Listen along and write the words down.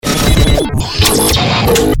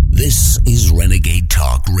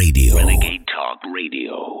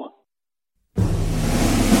Radio.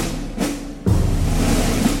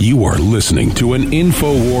 You are listening to an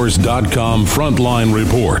Infowars.com frontline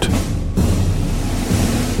report.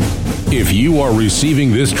 If you are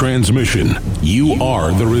receiving this transmission, you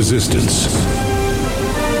are the resistance.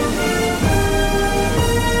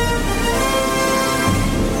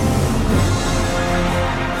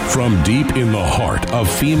 From deep in the heart of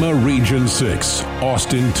FEMA Region 6,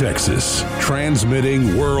 Austin, Texas,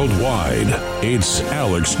 transmitting worldwide, it's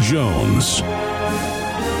Alex Jones.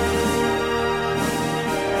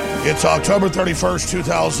 It's October 31st,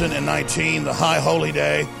 2019, the high holy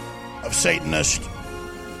day of Satanists,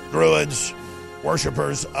 Druids,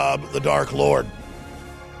 worshipers of the Dark Lord.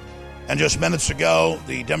 And just minutes ago,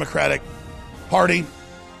 the Democratic Party,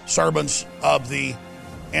 servants of the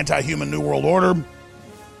anti-human New World Order,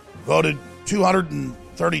 voted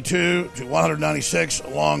 232 to 196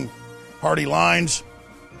 along party lines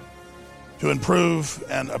to improve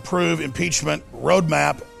and approve impeachment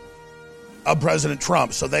roadmap of President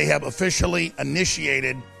Trump. So they have officially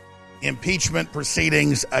initiated impeachment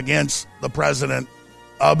proceedings against the President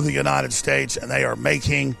of the United States, and they are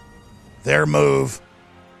making their move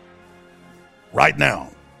right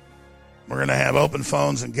now. We're going to have open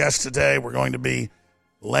phones and guests today. We're going to be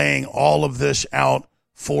laying all of this out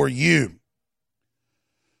for you.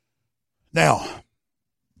 Now,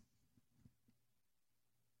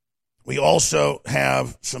 we also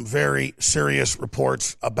have some very serious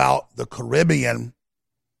reports about the Caribbean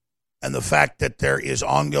and the fact that there is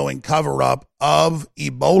ongoing cover-up of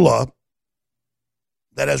Ebola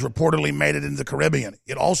that has reportedly made it into the Caribbean.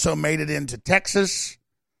 It also made it into Texas,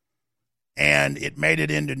 and it made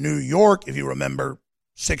it into New York, if you remember,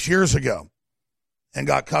 6 years ago, and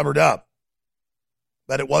got covered up.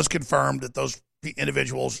 But it was confirmed that those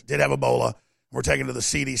individuals did have Ebola and were taken to the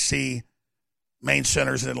CDC main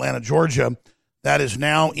centers in Atlanta, Georgia. That is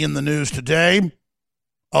now in the news today.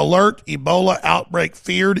 Alert, Ebola outbreak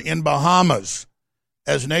feared in Bahamas.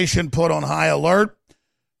 As nation put on high alert,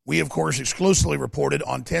 we, of course, exclusively reported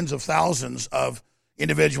on tens of thousands of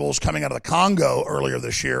individuals coming out of the Congo earlier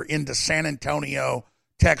this year into San Antonio,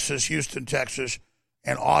 Texas, Houston, Texas,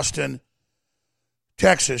 and Austin,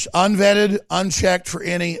 Texas, unvetted, unchecked for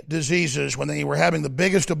any diseases when they were having the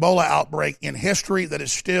biggest Ebola outbreak in history that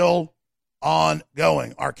is still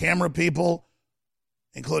ongoing. Our camera people,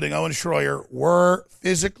 including Owen Schroyer, were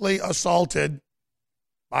physically assaulted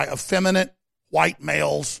by effeminate white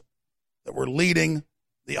males that were leading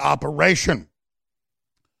the operation.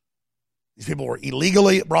 These people were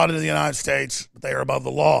illegally brought into the United States, but they are above the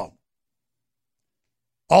law.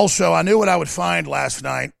 Also, I knew what I would find last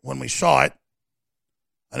night when we saw it.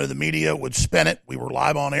 I knew the media would spin it. We were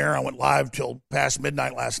live on air. I went live till past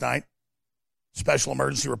midnight last night. Special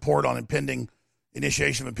emergency report on impending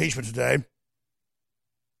initiation of impeachment today.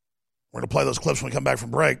 We're going to play those clips when we come back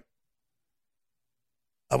from break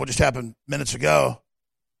of what just happened minutes ago.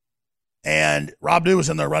 And Rob Dew was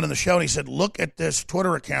in there running the show, and he said, look at this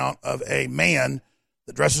Twitter account of a man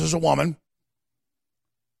that dresses as a woman,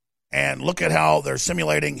 and look at how they're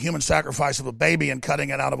simulating human sacrifice of a baby and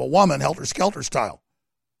cutting it out of a woman, helter-skelter style.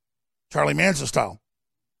 Charlie Manson style,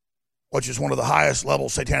 which is one of the highest level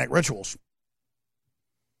satanic rituals.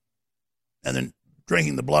 And then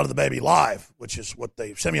drinking the blood of the baby live, which is what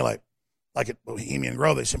they simulate. Like at Bohemian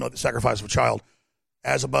Grove, they simulate the sacrifice of a child.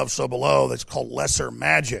 As above, so below. That's called lesser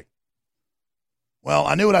magic. Well,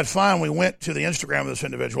 I knew what I'd find when we went to the Instagram of this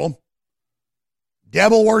individual.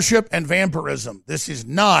 Devil worship and vampirism. This is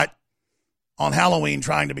not on Halloween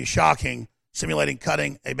trying to be shocking, simulating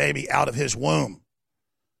cutting a baby out of his womb.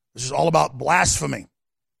 This is all about blasphemy.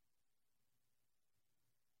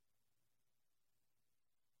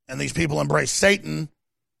 And these people embrace Satan,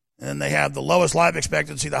 and they have the lowest life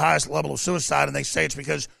expectancy, the highest level of suicide, and they say it's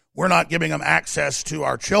because we're not giving them access to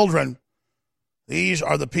our children. These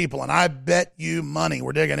are the people, and I bet you money,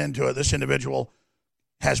 we're digging into it, this individual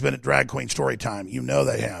has been at Drag Queen Storytime. You know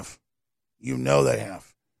they have. You know they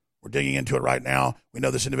have. We're digging into it right now. We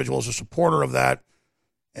know this individual is a supporter of that.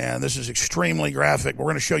 And this is extremely graphic. We're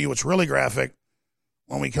going to show you what's really graphic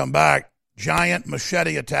when we come back. Giant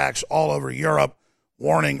machete attacks all over Europe.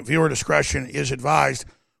 Warning, viewer discretion is advised.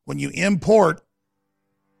 When you import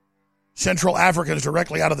Central Africans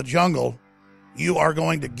directly out of the jungle, you are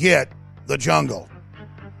going to get the jungle.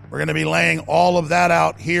 We're going to be laying all of that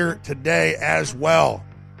out here today as well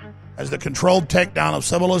as the controlled takedown of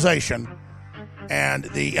civilization and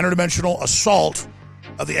the interdimensional assault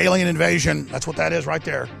of the alien invasion. That's what that is right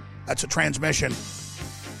there. That's a transmission.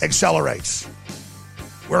 Accelerates.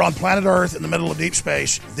 We're on planet Earth in the middle of deep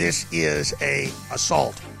space. This is a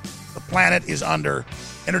assault. The planet is under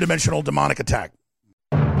interdimensional demonic attack.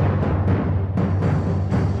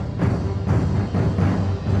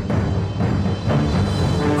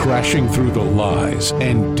 crashing through the lies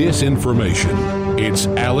and disinformation. It's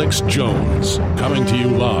Alex Jones, coming to you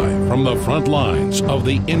live from the front lines of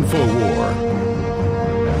the InfoWar.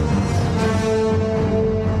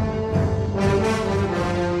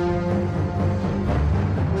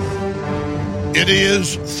 It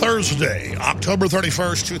is Thursday, October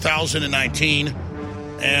 31st, 2019,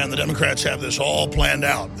 and the Democrats have this all planned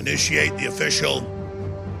out. Initiate the official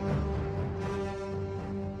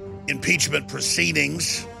impeachment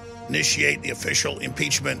proceedings, initiate the official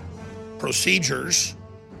impeachment procedures,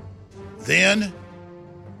 then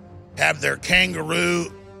have their kangaroo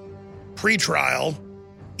pretrial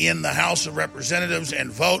in the House of Representatives and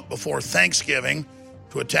vote before Thanksgiving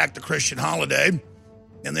to attack the Christian holiday,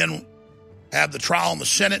 and then have the trial in the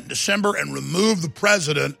Senate in December and remove the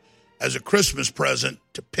president as a Christmas present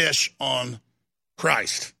to piss on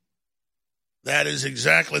Christ. That is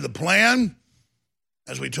exactly the plan.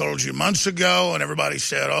 As we told you months ago, and everybody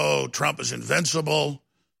said, oh, Trump is invincible,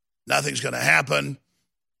 nothing's going to happen.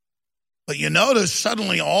 But you notice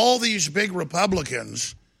suddenly all these big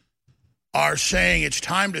Republicans are saying it's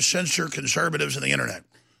time to censor conservatives on the internet.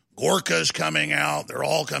 Gorka's coming out. They're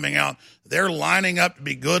all coming out. They're lining up to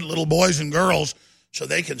be good little boys and girls so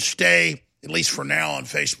they can stay, at least for now, on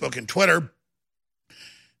Facebook and Twitter.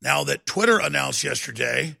 Now that Twitter announced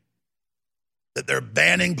yesterday that they're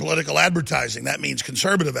banning political advertising, that means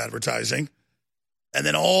conservative advertising, and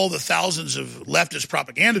then all the thousands of leftist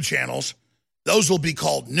propaganda channels, those will be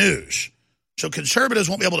called news. So conservatives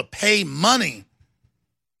won't be able to pay money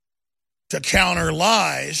to counter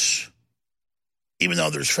lies, even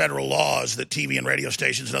though there's federal laws that TV and radio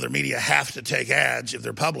stations and other media have to take ads if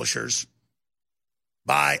they're publishers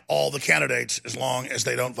by all the candidates as long as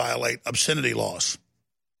they don't violate obscenity laws.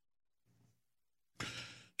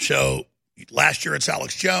 So last year it's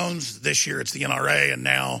Alex Jones, this year it's the NRA, and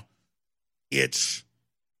now it's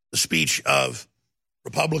the speech of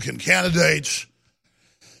Republican candidates.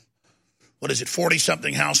 What is it,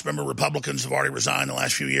 40-something House member Republicans have already resigned in the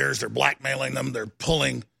last few years. They're blackmailing them. They're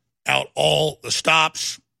pulling out all the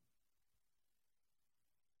stops.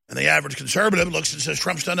 And the average conservative looks and says,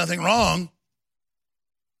 Trump's done nothing wrong.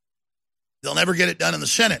 They'll never get it done in the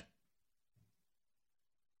Senate.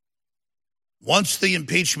 Once the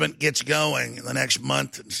impeachment gets going in the next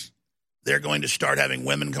month, they're going to start having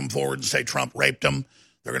women come forward and say Trump raped them.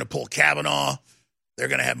 They're going to pull Kavanaugh. They're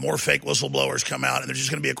going to have more fake whistleblowers come out, and there's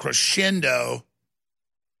just going to be a crescendo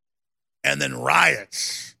and then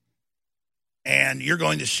riots. And you're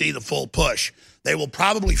going to see the full push. They will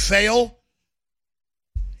probably fail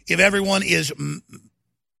if everyone is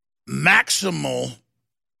maximal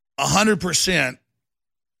 100%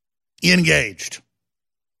 engaged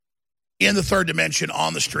in the third dimension,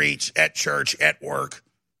 on the streets, at church, at work,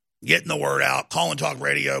 getting the word out, calling talk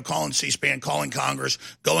radio, calling C-SPAN, calling Congress,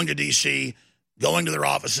 going to D.C., going to their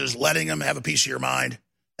offices, letting them have a piece of your mind.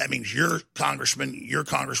 That means your congressman, your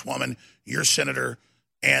congresswoman, your senator,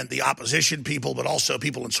 and the opposition people, but also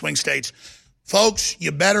people in swing states. Folks,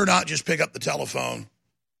 you better not just pick up the telephone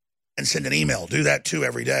and send an email. Do that, too,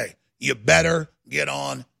 every day. You better get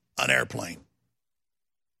on an airplane.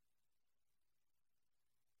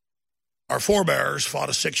 Our forebears fought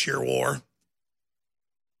a 6-year war,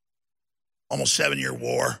 almost 7-year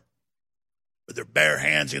war, with their bare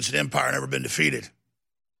hands against an empire never been defeated.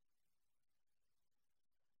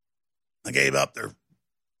 They gave up their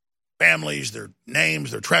families, their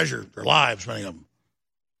names, their treasure, their lives, many of them.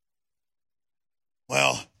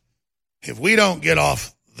 Well, if we don't get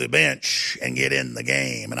off the bench and get in the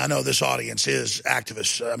game, and I know this audience is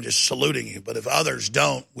activists, I'm just saluting you, but if others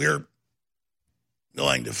don't, we're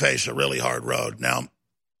going to face a really hard road. Now,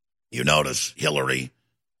 you notice Hillary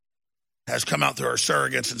has come out through her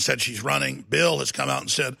surrogates and said she's running. Bill has come out and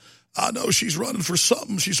said, I know she's running for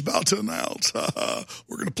something she's about to announce.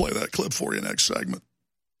 We're going to play that clip for you next segment.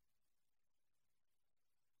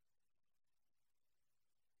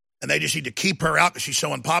 And they just need to keep her out because she's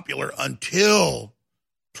so unpopular until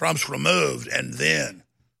Trump's removed. And then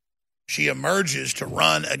she emerges to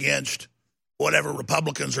run against whatever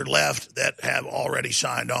Republicans are left that have already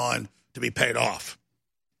signed on to be paid off.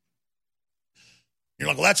 You're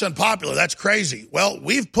like, well, that's unpopular. That's crazy. Well,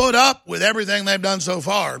 we've put up with everything they've done so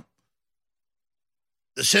far.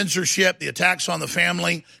 The censorship, the attacks on the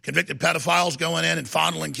family, convicted pedophiles going in and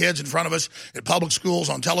fondling kids in front of us at public schools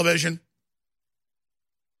on television.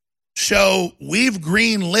 So we've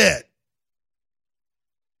greenlit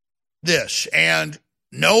this, and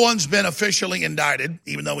no one's been officially indicted,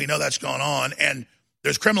 even though we know that's going on. And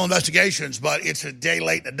there's criminal investigations, but it's a day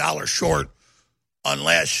late and a dollar short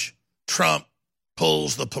unless Trump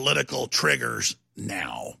pulls the political triggers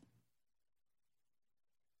now.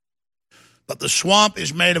 But the swamp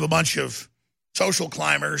is made of a bunch of social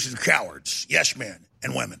climbers and cowards, yes men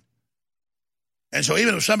and women. And so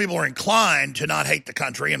even if some people are inclined to not hate the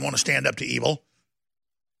country and want to stand up to evil,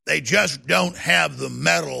 they just don't have the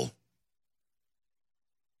mettle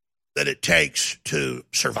that it takes to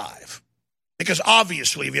survive. Because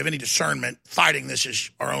obviously, if you have any discernment, fighting this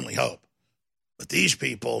is our only hope. But these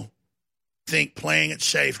people think playing it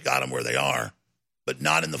safe got them where they are, but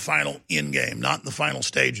not in the final end game, not in the final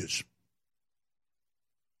stages.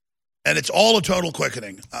 And it's all a total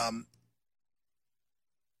quickening.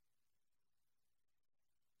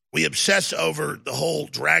 We obsess over the whole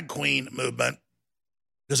drag queen movement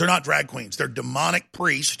because they're not drag queens. They're demonic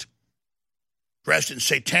priests dressed in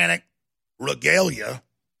satanic regalia.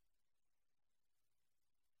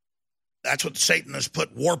 That's what Satan has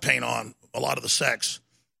put war paint on a lot of the sects,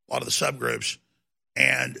 a lot of the subgroups,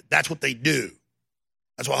 and that's what they do.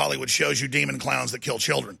 That's why Hollywood shows you demon clowns that kill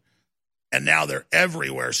children. And now they're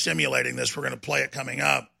everywhere simulating this. We're going to play it coming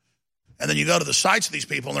up. And then you go to the sites of these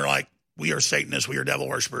people, and they're like, we are Satanists, we are devil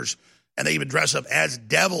worshipers. And they even dress up as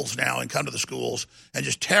devils now and come to the schools and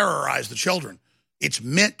just terrorize the children. It's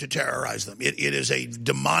meant to terrorize them. It is a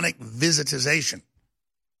demonic visitization.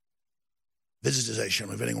 Visitization,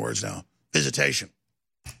 I'm inventing words now. Visitation.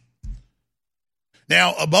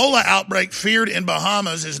 Now, Ebola outbreak feared in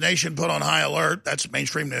Bahamas as nation put on high alert. That's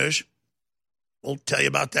mainstream news. We'll tell you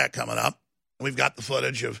about that coming up. We've got the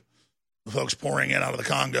footage of the folks pouring in out of the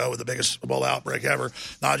Congo with the biggest Ebola outbreak ever,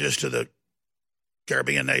 not just to the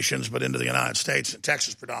Caribbean nations, but into the United States and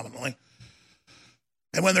Texas predominantly.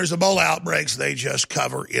 And when there's Ebola outbreaks, they just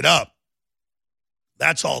cover it up.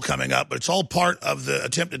 That's all coming up, but it's all part of the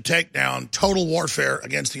attempted takedown, total warfare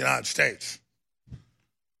against the United States.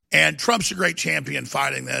 And Trump's a great champion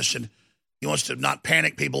fighting this, and he wants to not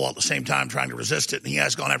panic people all at the same time trying to resist it. And he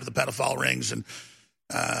has gone after the pedophile rings, and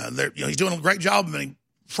he's doing a great job on many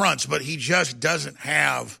fronts, but he just doesn't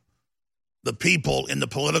have the people in the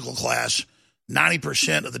political class.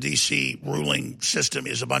 90% of the D.C. ruling system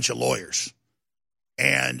is a bunch of lawyers.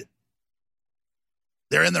 And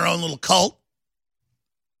they're in their own little cult.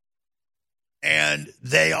 And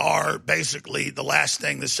they are basically the last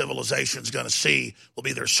thing the civilization is going to see will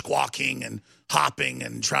be their squawking and hopping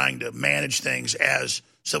and trying to manage things as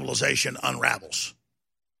civilization unravels.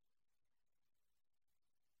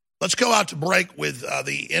 Let's go out to break with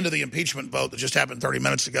the end of the impeachment vote that just happened 30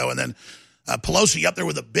 minutes ago. And then Pelosi up there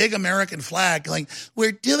with a big American flag going,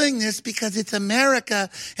 we're doing this because it's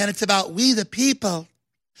America and it's about we the people.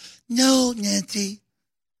 No, Nancy.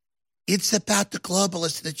 It's about the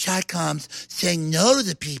globalists and the Chi-Coms saying no to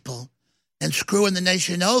the people and screwing the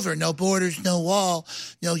nation over. No borders, no wall,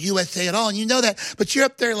 no USA at all. And you know that. But you're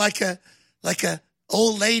up there like a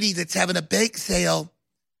old lady that's having a bake sale,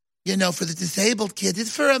 you know, for the disabled kids.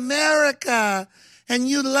 It's for America. And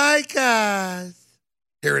you like us.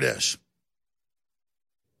 Here it is.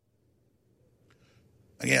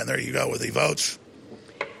 Again, there you go with the votes.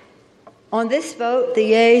 On this vote, the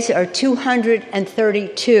yeas are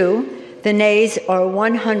 232. The nays are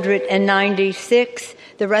 196.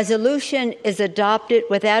 The resolution is adopted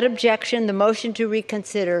without objection. The motion to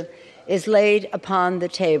reconsider is laid upon the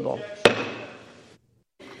table.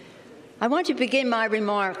 I want to begin my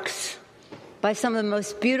remarks by some of the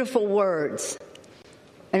most beautiful words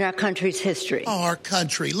in our country's history. Oh, our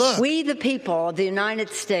country, look. We, the people of the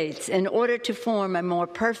United States, in order to form a more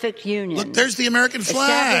perfect union. Look, there's the American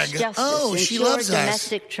flag. Establish justice, oh, she loves us.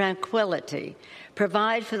 Domestic tranquility,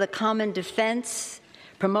 provide for the common defense,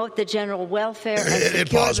 promote the general welfare, and secure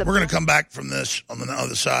pause. We're going to come back from this on the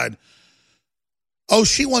other side. Oh,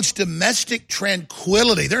 she wants domestic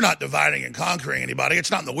tranquility. They're not dividing and conquering anybody.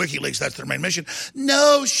 It's not in the WikiLeaks. That's their main mission.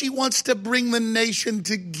 No, she wants to bring the nation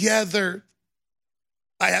together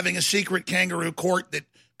by having a secret kangaroo court that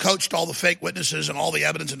coached all the fake witnesses and all the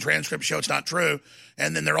evidence and transcripts show it's not true.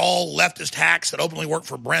 And then they're all leftist hacks that openly work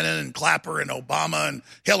for Brennan and Clapper and Obama and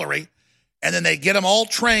Hillary. And then they get them all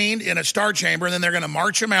trained in a star chamber, and then they're going to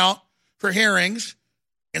march them out for hearings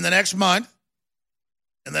in the next month,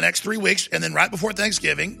 in the next 3 weeks, and then right before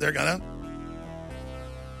Thanksgiving, they're going to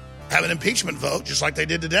have an impeachment vote, just like they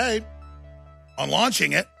did today, on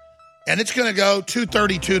launching it. And it's going to go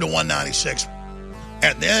 232 to 196.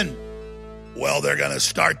 And then, well, they're going to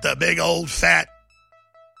start the big old fat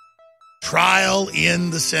trial in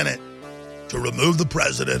the Senate to remove the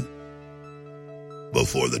president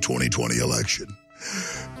before the 2020 election.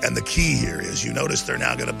 And the key here is, you notice they're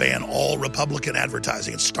now going to ban all Republican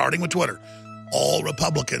advertising. It's starting with Twitter. All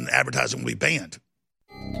Republican advertising will be banned.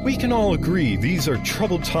 We can all agree these are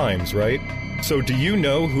troubled times, right? So do you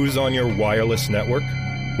know who's on your wireless network?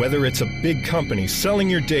 Whether it's a big company selling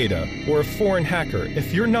your data or a foreign hacker,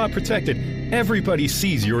 if you're not protected, everybody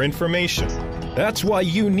sees your information. That's why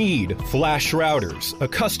you need Flash Routers, a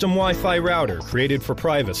custom Wi-Fi router created for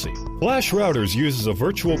privacy. Flash Routers uses a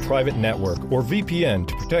virtual private network, or VPN,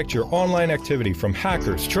 to protect your online activity from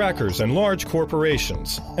hackers, trackers, and large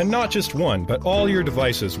corporations. And not just one, but all your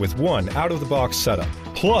devices with one out-of-the-box setup.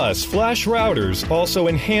 Plus, Flash Routers also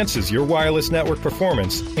enhances your wireless network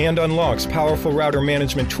performance and unlocks powerful router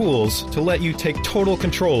management tools to let you take total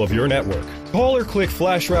control of your network. Call or click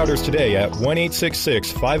Flash Routers today at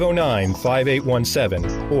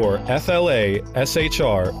 1-866-509-5817 or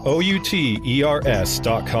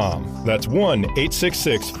FLASHROUTERS.com. That's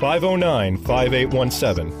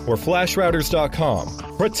 1-866-509-5817 or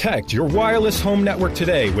FlashRouters.com. Protect your wireless home network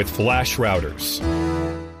today with Flash Routers.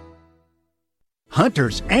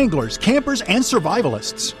 Hunters, anglers, campers, and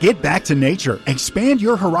survivalists. Get back to nature. Expand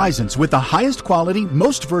your horizons with the highest quality,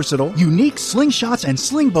 most versatile, unique slingshots and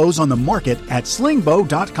sling bows on the market at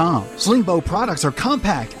slingbow.com. Slingbow products are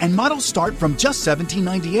compact and models start from just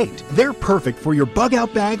 $17.98. They're perfect for your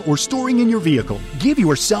bug-out bag or storing in your vehicle. Give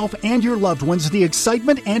yourself and your loved ones the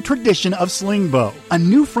excitement and tradition of Slingbow, a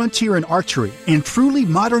new frontier in archery and truly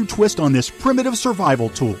modern twist on this primitive survival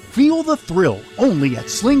tool. Feel the thrill only at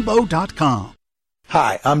slingbow.com.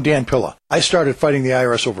 Hi, I'm Dan Pilla. I started fighting the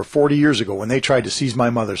IRS over 40 years ago when they tried to seize my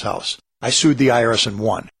mother's house. I sued the IRS and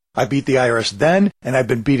won. I beat the IRS then, and I've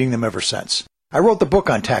been beating them ever since. I wrote the book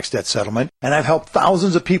on tax debt settlement, and I've helped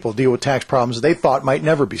thousands of people deal with tax problems they thought might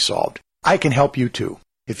never be solved. I can help you too.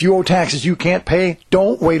 If you owe taxes you can't pay,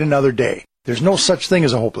 don't wait another day. There's no such thing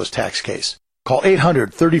as a hopeless tax case. Call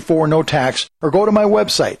 800-34-NO-TAX or go to my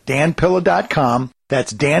website, danpilla.com.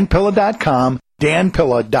 That's danpilla.com,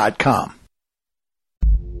 danpilla.com.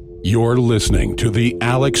 You're listening to The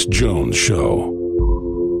Alex Jones Show.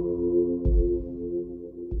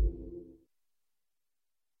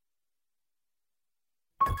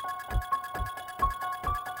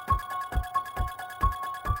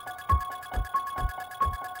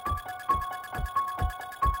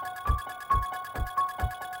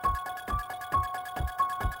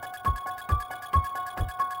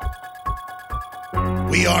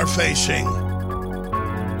 We are facing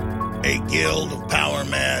a guild of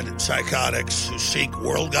power-mad psychotics who seek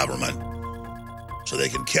world government so they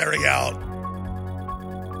can carry out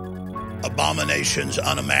abominations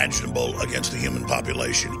unimaginable against the human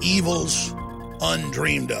population, evils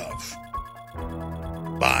undreamed of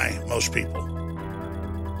by most people.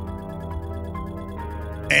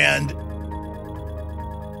 And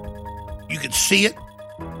you could see it.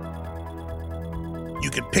 You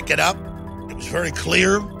could pick it up. It was very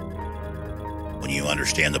clear when you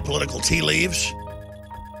understand the political tea leaves,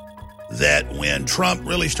 that when Trump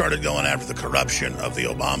really started going after the corruption of the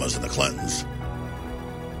Obamas and the Clintons,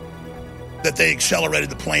 that they accelerated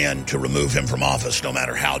the plan to remove him from office no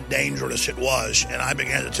matter how dangerous it was. And I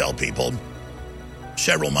began to tell people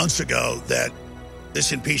several months ago that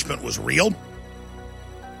this impeachment was real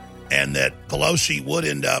and that Pelosi would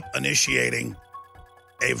end up initiating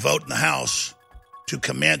a vote in the House to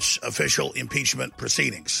commence official impeachment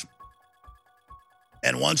proceedings.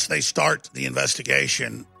 And once they start the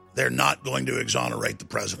investigation, they're not going to exonerate the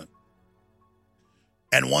president.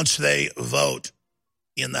 And once they vote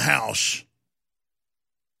in the House,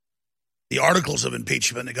 the articles of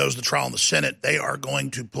impeachment, it goes to trial in the Senate, they are going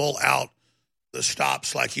to pull out the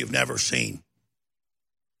stops like you've never seen.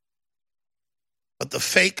 But the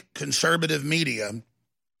fake conservative media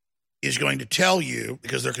is going to tell you,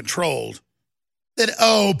 because they're controlled, that,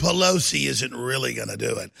 oh, Pelosi isn't really going to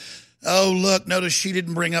do it. Oh, look, notice she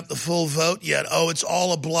didn't bring up the full vote yet. Oh, it's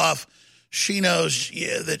all a bluff. She knows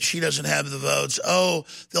that she doesn't have the votes. Oh,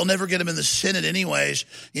 they'll never get him in the Senate anyways.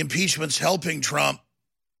 Impeachment's helping Trump.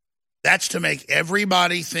 That's to make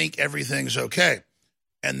everybody think everything's okay.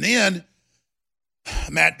 And then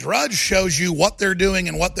Matt Drudge shows you what they're doing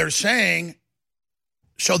and what they're saying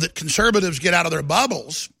so that conservatives get out of their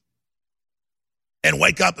bubbles and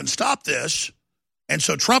wake up and stop this. And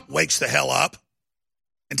so Trump wakes the hell up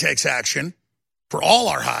and takes action for all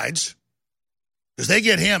our hides, because they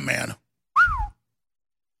get him, man.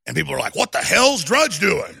 And people are like, what the hell's Drudge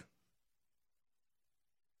doing?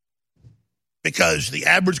 Because the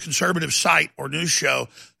average conservative site or news show,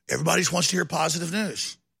 everybody just wants to hear positive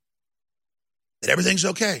news, that everything's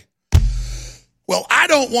okay. Well, I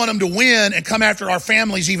don't want them to win and come after our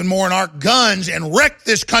families even more and our guns and wreck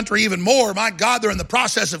this country even more. My God, they're in the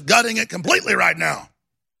process of gutting it completely right now.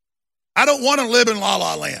 I don't want to live in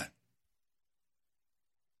la-la land.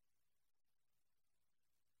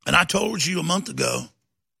 And I told you a month ago,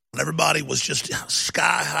 when everybody was just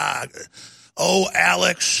sky high, oh,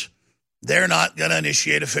 Alex, they're not going to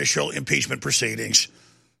initiate official impeachment proceedings.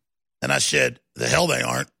 And I said, the hell they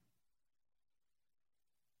aren't.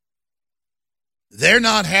 They're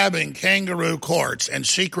not having kangaroo courts and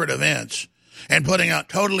secret events and putting out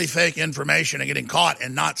totally fake information and getting caught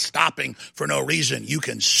and not stopping for no reason. You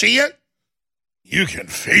can see it. You can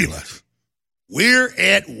feel it. We're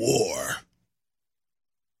at war.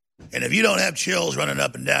 And if you don't have chills running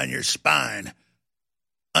up and down your spine,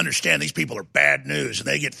 understand these people are bad news and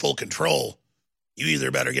they get full control. You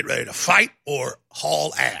either better get ready to fight or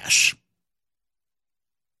haul ass.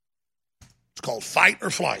 It's called fight or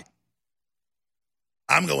flight.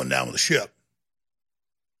 I'm going down with the ship.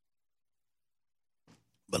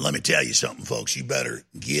 But let me tell you something, folks. You better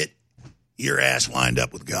get your ass lined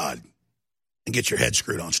up with God and get your head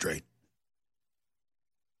screwed on straight.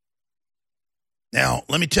 Now,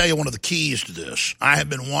 let me tell you one of the keys to this. I have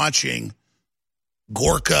been watching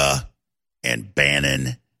Gorka and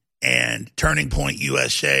Bannon and Turning Point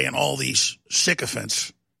USA and all these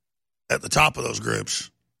sycophants at the top of those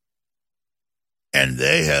groups. And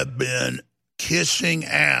they have been kissing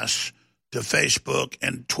ass to Facebook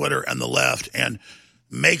and Twitter and the left and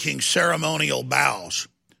making ceremonial bows.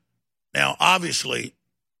 Now, obviously,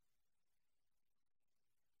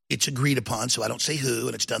 it's agreed upon, so I don't say who,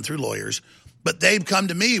 and it's done through lawyers. But they've come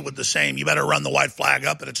to me with the same, you better run the white flag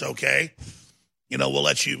up and it's okay. We'll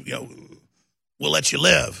let you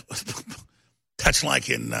live. That's like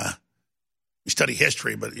in, you study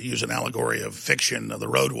history, but you use an allegory of fiction of the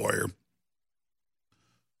Road Warrior.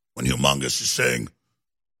 When Humongous is saying,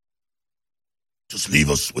 just leave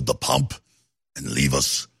us with the pump and leave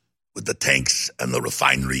us with the tanks and the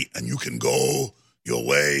refinery and you can go your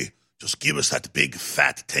way. Just give us that big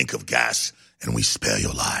fat tank of gas and we spare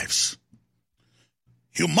your lives.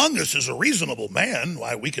 Humongous is a reasonable man.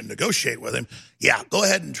 Why, we can negotiate with him. Yeah, go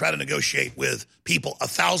ahead and try to negotiate with people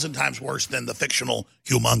 1,000 times worse than the fictional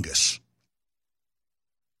Humongous.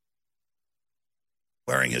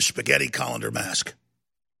 Wearing his spaghetti colander mask.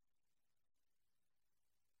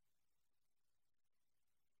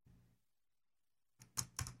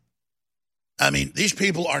 I mean, these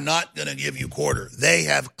people are not going to give you quarter. They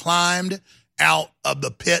have climbed out of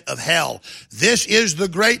the pit of hell. This is the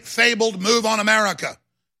great fabled move on America.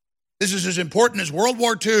 This is as important as World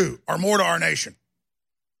War II or more to our nation.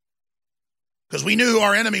 Because we knew who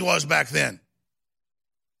our enemy was back then.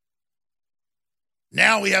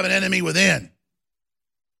 Now we have an enemy within.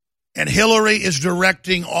 And Hillary is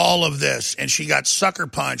directing all of this. And she got sucker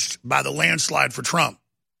punched by the landslide for Trump.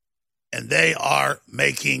 And they are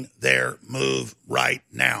making their move right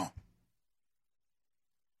now.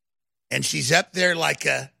 And she's up there like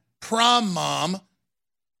a prom mom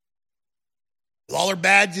with all her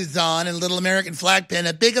badges on and a little American flag pin,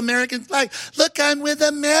 a big American flag. Look, I'm with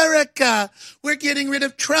America. We're getting rid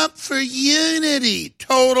of Trump for unity.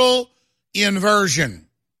 Total inversion.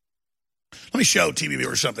 Let me show TV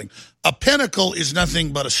viewers something. A pentacle is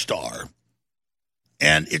nothing but a star.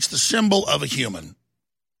 And it's the symbol of a human.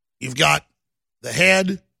 You've got the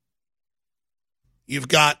head, you've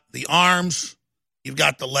got the arms, you've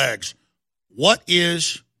got the legs. What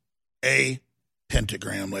is a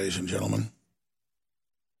pentagram, ladies and gentlemen?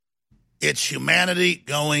 It's humanity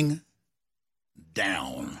going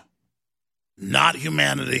down, not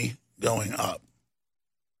humanity going up.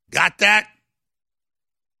 Got that?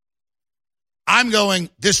 I'm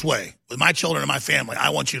going this way with my children and my family.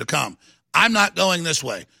 I want you to come. I'm not going this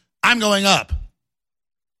way. I'm going up.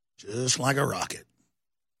 Just like a rocket.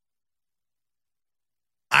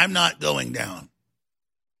 I'm not going down.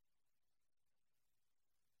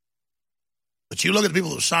 But you look at the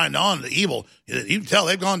people who signed on to evil, you can tell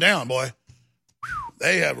they've gone down, boy.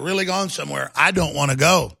 They have really gone somewhere I don't want to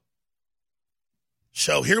go.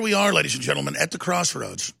 So here we are, ladies and gentlemen, at the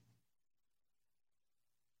crossroads.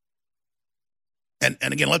 And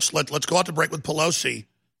again, let's go out to break with Pelosi,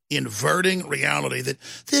 inverting reality that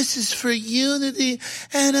this is for unity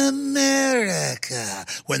and America,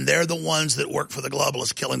 when they're the ones that work for the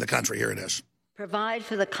globalists killing the country. Here it is. Provide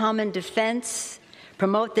for the common defense,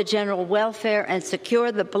 promote the general welfare, and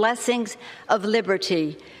secure the blessings of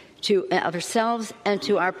liberty to ourselves and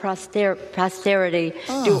to our posterity,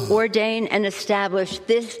 to ordain and establish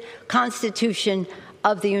this Constitution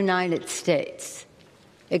of the United States.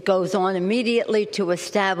 It goes on immediately to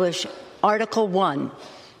establish Article 1,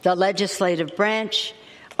 the legislative branch,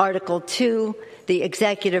 Article 2, the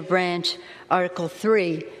executive branch, Article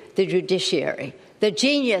 3, the judiciary. The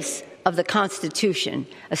genius of the Constitution,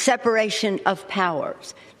 a separation of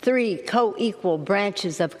powers, 3 co-equal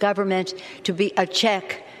branches of government to be a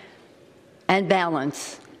check and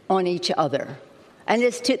balance on each other. And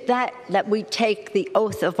it's to that we take the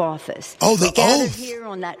oath of office. Oh, the we gathered oath. here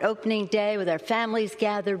on that opening day with our families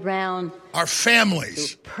gathered round. Our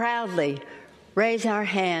families. To proudly raise our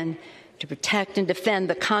hand to protect and defend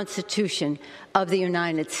the Constitution of the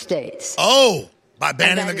United States. Oh, by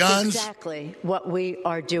banning the guns? Is exactly what we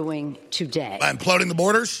are doing today. By imploding the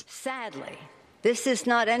borders? Sadly, this is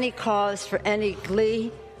not any cause for any glee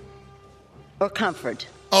or comfort.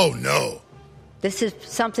 Oh, no. This is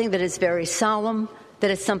something that is very solemn,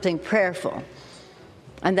 that is something prayerful,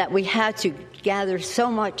 and that we had to gather so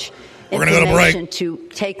much information to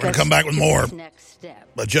take us come back with more. This next step.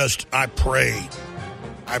 But just, I pray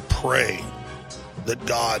that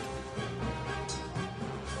God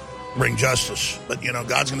bring justice. But, you know,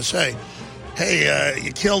 God's going to say, hey,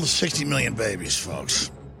 you killed 60 million babies, folks.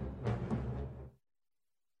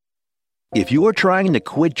 If you're trying to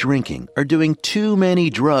quit drinking or doing too many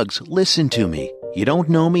drugs, listen to me. You don't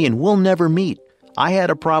know me and we'll never meet. I had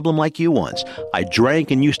a problem like you once. I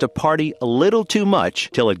drank and used to party a little too much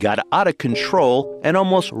till it got out of control and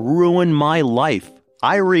almost ruined my life.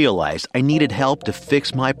 I realized I needed help to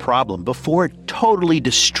fix my problem before it totally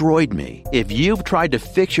destroyed me. If you've tried to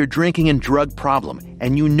fix your drinking and drug problem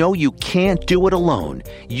and you know you can't do it alone,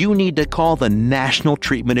 you need to call the National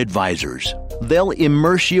Treatment Advisors. They'll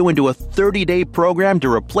immerse you into a 30-day program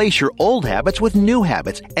to replace your old habits with new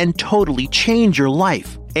habits and totally change your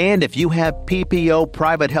life. And if you have PPO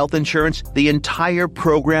private health insurance, the entire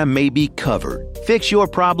program may be covered. Fix your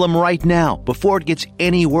problem right now before it gets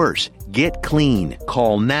any worse. Get clean.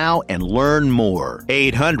 Call now and learn more.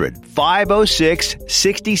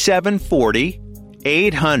 800-506-6740.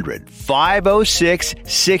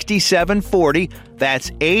 800-506-6740.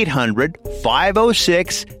 That's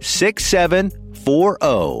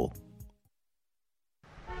 800-506-6740.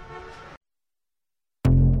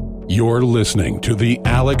 You're listening to The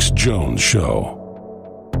Alex Jones Show.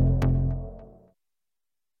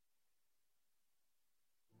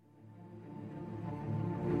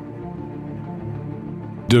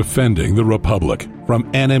 Defending the Republic from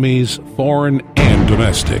enemies, foreign and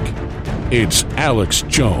domestic. It's Alex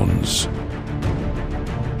Jones.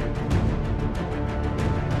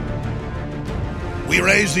 We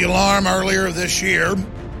raised the alarm earlier this year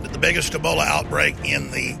that the biggest Ebola outbreak in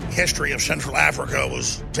the history of Central Africa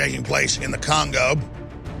was taking place in the Congo.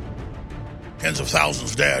 Tens of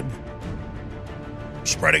thousands dead,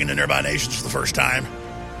 spreading into nearby nations for the first time,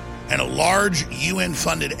 and a large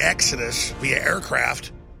UN-funded exodus via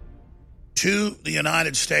aircraft to the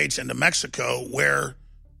United States and to Mexico, where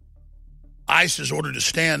ICE is ordered to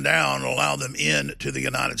stand down and allow them in to the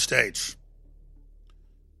United States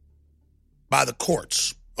by the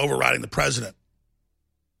courts, overriding the president.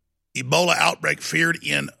 Ebola outbreak feared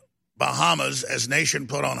in Bahamas as nation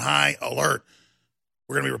put on high alert.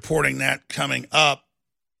 We're going to be reporting that coming up.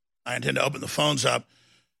 I intend to open the phones up.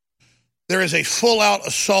 There is a full-out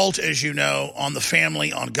assault, as you know, on the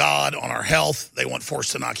family, on God, on our health. They want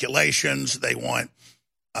forced inoculations. They want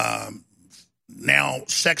now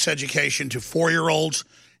sex education to 4-year-olds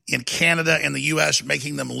in Canada and the U.S.,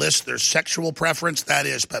 making them list their sexual preference. That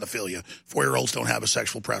is pedophilia. 4-year-olds don't have a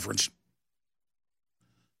sexual preference.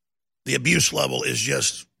 The abuse level is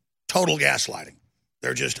just total gaslighting.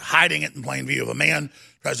 They're just hiding it in plain view. If a man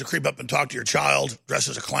tries to creep up and talk to your child, dressed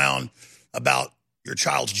as a clown, about your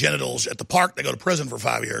child's genitals at the park, they go to prison for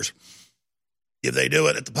 5 years. If they do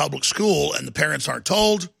it at the public school and the parents aren't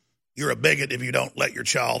told, you're a bigot if you don't let your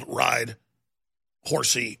child ride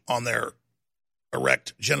horsey on their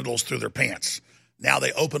erect genitals through their pants. Now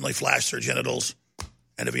they openly flash their genitals,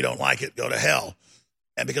 and if you don't like it, go to hell.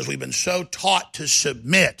 And because we've been so taught to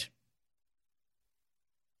submit.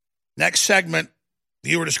 Next segment,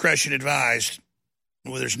 viewer discretion advised.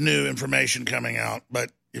 Well, there's new information coming out,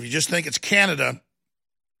 but if you just think it's Canada,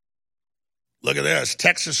 look at this.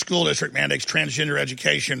 Texas school district mandates transgender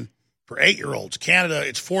education for 8-year-olds. Canada,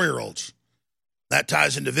 it's 4-year-olds. That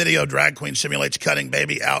ties into video. Drag queen simulates cutting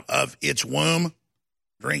baby out of its womb,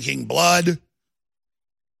 drinking blood.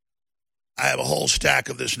 I have a whole stack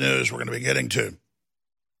of this news we're going to be getting to.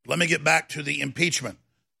 Let me get back to the impeachment.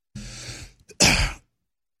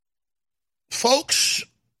 Folks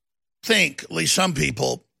think, at least some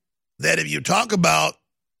people, that if you talk about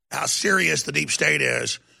how serious the deep state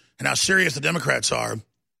is and how serious the Democrats are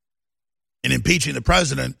in impeaching the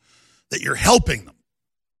president, that you're helping them.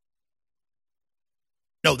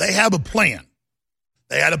 No, they have a plan.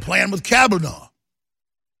 They had a plan with Kavanaugh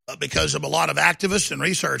because of a lot of activists and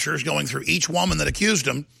researchers going through each woman that accused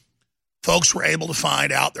them. Folks were able to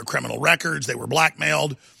find out their criminal records. They were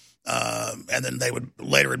blackmailed, and then they would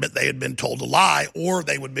later admit they had been told to lie, or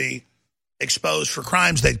they would be exposed for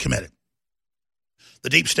crimes they'd committed. The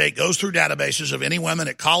deep state goes through databases of any women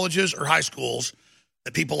at colleges or high schools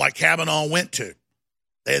that people like Kavanaugh went to.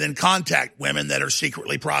 They then contact women that are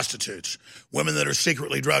secretly prostitutes, women that are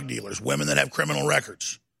secretly drug dealers, women that have criminal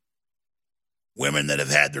records, women that have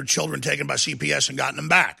had their children taken by CPS and gotten them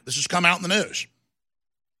back. This has come out in the news.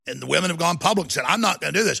 And the women have gone public and said, I'm not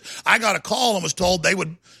going to do this. I got a call and was told they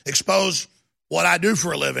would expose what I do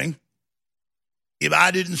for a living if I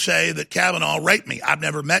didn't say that Kavanaugh raped me. I've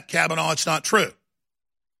never met Kavanaugh. It's not true.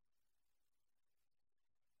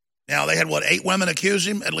 Now, they had, 8 women accuse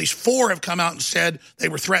him? At least 4 have come out and said they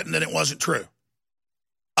were threatened and it wasn't true.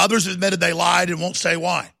 Others admitted they lied and won't say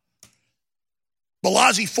why.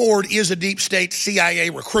 Blasey Ford is a deep state CIA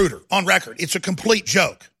recruiter on record. It's a complete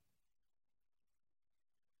joke.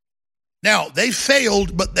 Now, they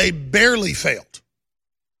failed, but they barely failed.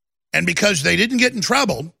 And because they didn't get in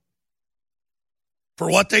trouble for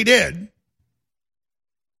what they did,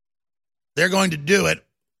 they're going to do it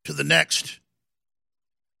to the next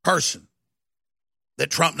person that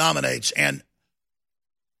Trump nominates, and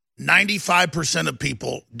 95% of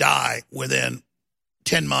people die within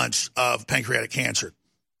 10 months of pancreatic cancer.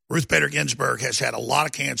 Ruth Bader Ginsburg has had a lot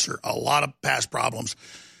of cancer, a lot of past problems.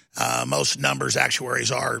 Most numbers,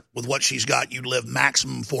 actuaries are, with what she's got, you'd live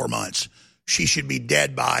maximum 4 months. She should be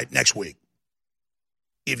dead by next week,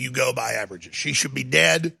 if you go by averages. She should be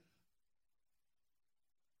dead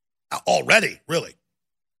already, really.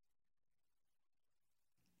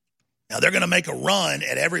 Now, they're going to make a run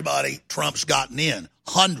at everybody Trump's gotten in.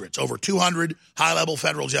 Hundreds, over 200 high-level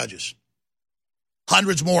federal judges.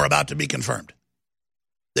 Hundreds more about to be confirmed.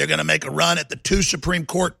 They're going to make a run at the 2 Supreme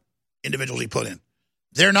Court individuals he put in.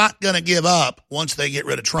 They're not going to give up once they get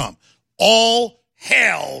rid of Trump. All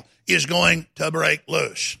hell is going to break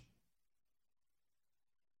loose.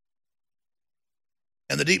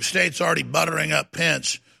 And the deep state's already buttering up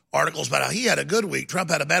Pence. Articles about how he had a good week, Trump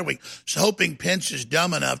had a bad week. So hoping Pence is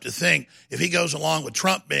dumb enough to think if he goes along with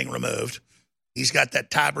Trump being removed, he's got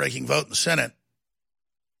that tie-breaking vote in the Senate.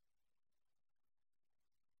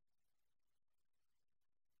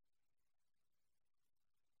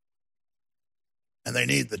 And they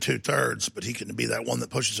need the 2/3, but he can be that one that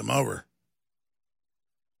pushes him over.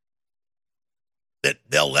 That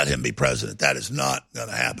they'll let him be president. That is not going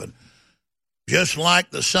to happen. Just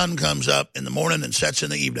like the sun comes up in the morning and sets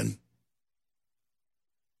in the evening.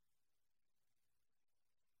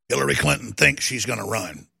 Hillary Clinton thinks she's going to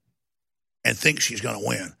run and thinks she's going to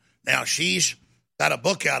win. Now, she's got a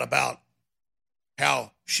book out about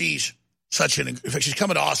how she's such an... In fact, she's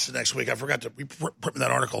coming to Austin next week. I forgot to print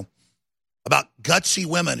that article about gutsy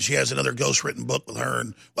women. She has another ghostwritten book with her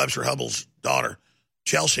and Webster Hubbell's daughter,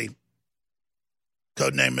 Chelsea,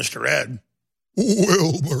 codename Mr. Ed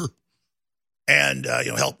Wilbur. And,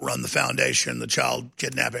 help run the foundation, the child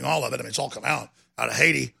kidnapping, all of it. I mean, it's all come out of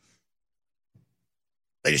Haiti.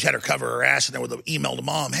 They just had her cover her ass and there with an email to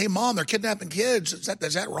mom. Hey, Mom, they're kidnapping kids. Is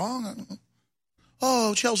that wrong?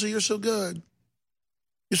 Oh, Chelsea, you're so good.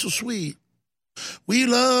 You're so sweet. We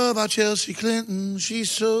love our Chelsea Clinton. She's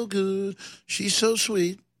so good. She's so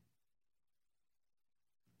sweet.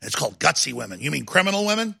 It's called gutsy women. You mean criminal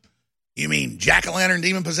women? You mean jack-o'-lantern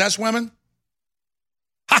demon-possessed women?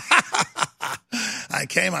 I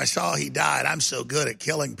came, I saw, he died. I'm so good at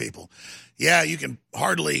killing people. Yeah, you can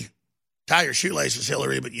hardly tie your shoelaces,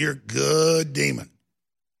 Hillary, but you're good demon.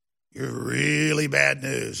 You're really bad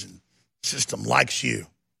news, and the system likes you.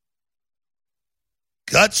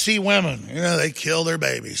 Gutsy women, they kill their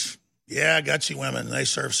babies. Yeah, gutsy women, they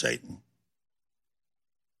serve Satan.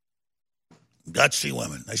 Gutsy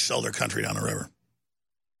women, they sell their country down the river.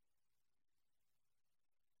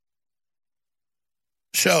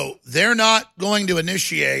 So they're not going to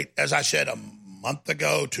initiate, as I said a month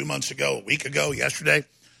ago, 2 months ago, a week ago, yesterday,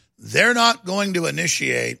 they're not going to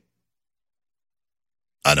initiate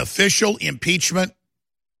an official impeachment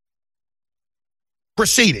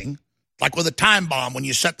proceeding, like with a time bomb when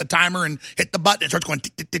you set the timer and hit the button, it starts going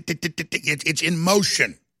tick, tick, tick, tick, tick, tick, tick. It's in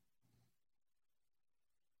motion.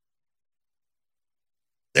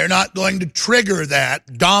 They're not going to trigger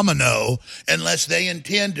that domino unless they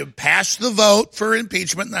intend to pass the vote for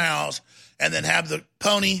impeachment in the House and then have the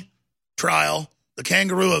pony trial, the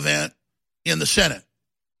kangaroo event in the Senate.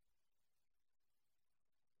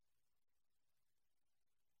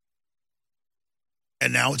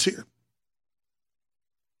 And now it's here.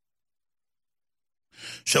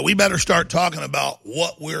 So we better start talking about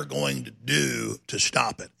what we're going to do to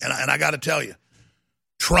stop it. And I got to tell you,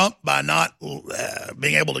 Trump, by not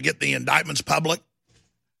being able to get the indictments public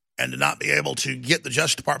and to not be able to get the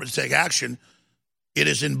Justice Department to take action, it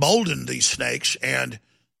has emboldened these snakes, and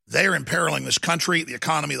They are imperiling this country, the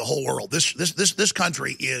economy, the whole world. This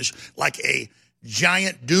country is like a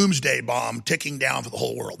giant doomsday bomb ticking down for the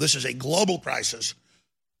whole world. This is a global crisis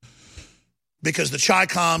because the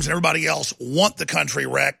Chi-Coms and everybody else want the country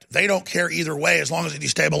wrecked. They don't care either way as long as it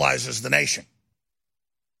destabilizes the nation.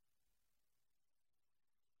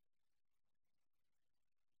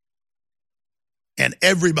 And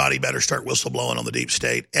everybody better start whistleblowing on the deep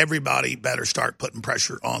state. Everybody better start putting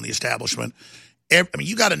pressure on the establishment.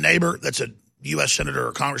 You got a neighbor that's a U.S. senator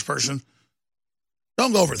or congressperson.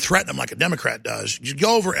 Don't go over and threaten them like a Democrat does. You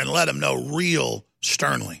go over and let them know real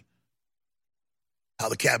sternly how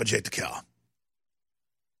the cabbage ate the cow.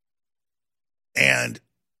 And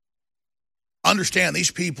understand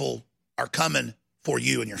these people are coming for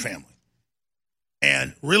you and your family.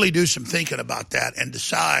 And really do some thinking about that and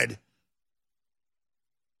decide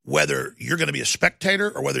whether you're going to be a spectator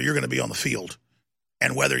or whether you're going to be on the field.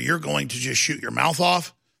 And whether you're going to just shoot your mouth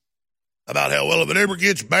off about how, well, if it ever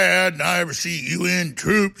gets bad and I ever see UN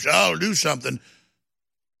troops, I'll do something.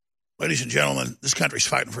 Ladies and gentlemen, this country's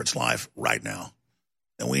fighting for its life right now.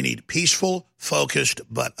 And we need peaceful, focused,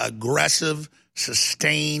 but aggressive,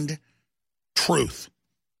 sustained truth.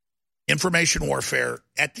 Information warfare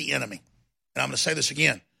at the enemy. And I'm going to say this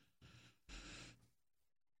again.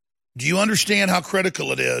 Do you understand how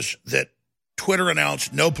critical it is that Twitter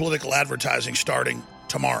announced no political advertising starting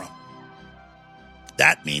tomorrow?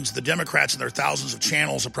 That means the Democrats and their thousands of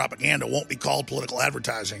channels of propaganda won't be called political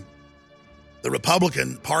advertising. The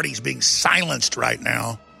Republican Party is being silenced right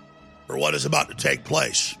now for what is about to take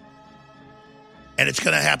place. And it's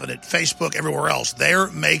going to happen at Facebook, everywhere else.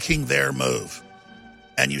 They're making their move.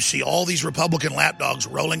 And you see all these Republican lapdogs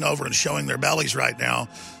rolling over and showing their bellies right now,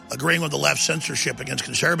 agreeing with the left censorship against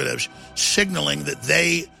conservatives, signaling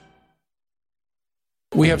that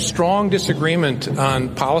we have strong disagreement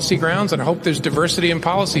on policy grounds, and I hope there's diversity in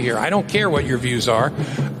policy here. I don't care what your views are.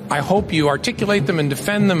 I hope you articulate them and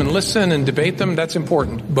defend them and listen and debate them. That's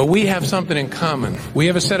important. But we have something in common. We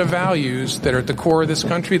have a set of values that are at the core of this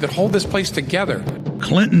country that hold this place together.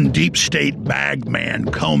 Clinton deep state bag man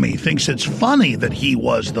Comey thinks it's funny that he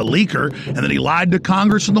was the leaker and that he lied to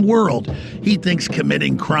Congress and the world. He thinks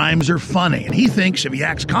committing crimes are funny, and he thinks if he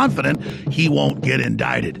acts confident, he won't get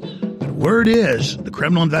indicted. Word is, the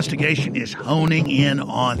criminal investigation is honing in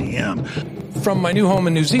on him. From my new home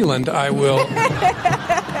in New Zealand, I will...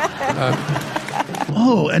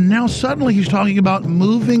 and now suddenly he's talking about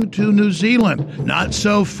moving to New Zealand. Not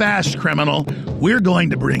so fast, criminal. We're going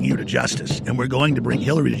to bring you to justice, and we're going to bring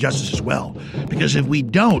Hillary to justice as well. Because if we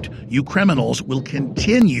don't, you criminals will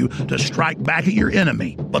continue to strike back at your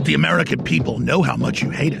enemy. But the American people know how much you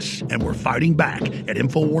hate us, and we're fighting back at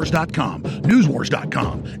Infowars.com,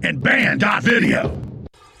 Newswars.com, and Band.video.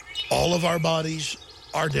 All of our bodies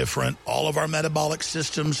are different. All of our metabolic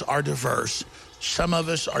systems are diverse. Some of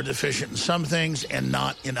us are deficient in some things and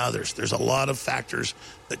not in others. There's a lot of factors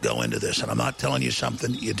that go into this, and I'm not telling you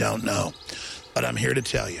something you don't know. But I'm here to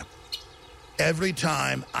tell you, every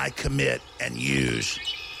time I commit and use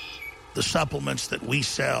the supplements that we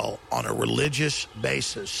sell on a religious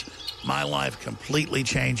basis, my life completely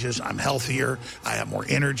changes. I'm healthier. I have more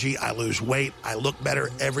energy. I lose weight. I look better.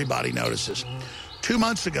 Everybody notices. 2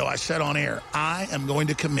 months ago, I said on air, I am going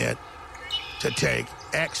to commit to take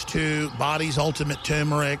X2, Body's Ultimate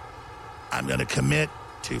Turmeric. I'm going to commit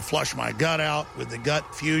to flush my gut out with the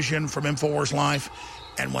Gut Fusion from InfoWars Life.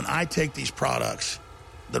 And when I take these products,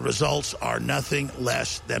 the results are nothing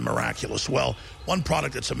less than miraculous. Well, one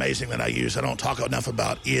product that's amazing that I use, I don't talk enough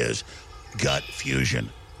about, is Gut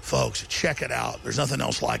Fusion. Folks, check it out. There's nothing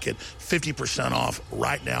else like it. 50% off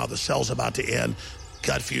right now. The sale's about to end.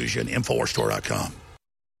 Gut Fusion, InfoWarsStore.com.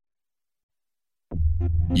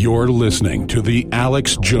 You're listening to The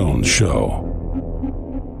Alex Jones Show.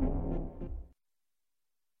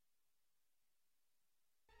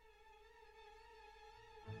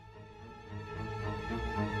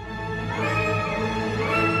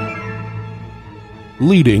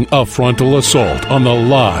 Leading a frontal assault on the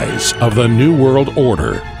lies of the New World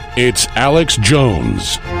Order, it's Alex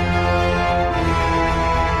Jones.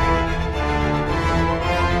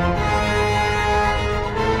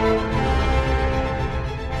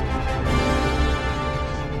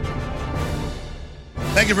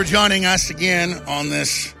 Thank you for joining us again on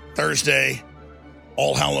this Thursday,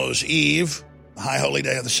 All Hallows Eve, the high holy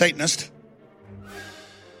day of the Satanist.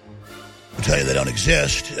 I'll tell you they don't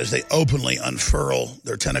exist as they openly unfurl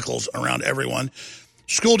their tentacles around everyone.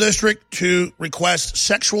 School district to request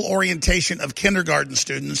sexual orientation of kindergarten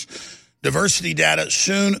students. Diversity data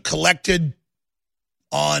soon collected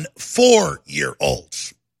on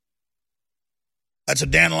 4-year-olds. That's a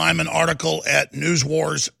Dan Lyman article at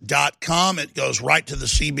newswars.com. It goes right to the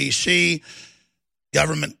CBC,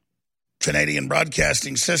 government Canadian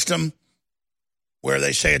broadcasting system, where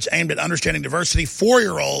they say it's aimed at understanding diversity.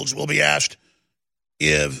 4-year-olds will be asked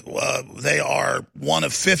if they are one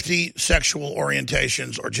of 50 sexual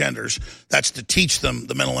orientations or genders. That's to teach them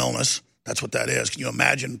the mental illness. That's what that is. Can you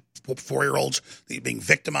imagine 4-year-olds being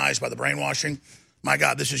victimized by the brainwashing? My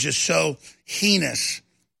God, this is just so heinous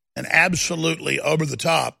and absolutely over the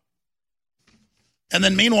top. And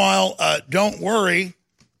then meanwhile, don't worry,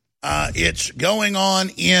 it's going on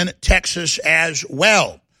in Texas as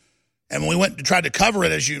well. And when we went to try to cover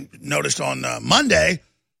it, as you noticed on Monday,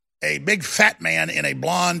 a big fat man in a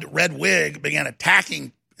blonde red wig began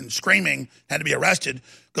attacking and screaming, had to be arrested,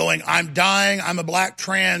 going, "I'm dying, I'm a black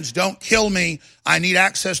trans, don't kill me, I need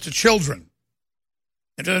access to children."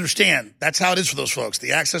 And to understand, that's how it is for those folks.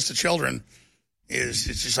 The access to children it's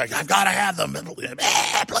just like, I've got to have them,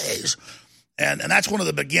 please. And that's one of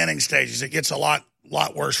the beginning stages. It gets a lot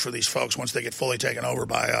worse for these folks once they get fully taken over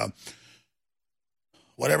by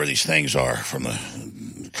whatever these things are from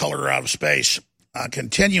the color out of space.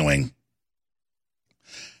 Continuing,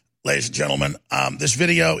 ladies and gentlemen, this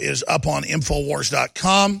video is up on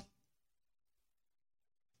Infowars.com.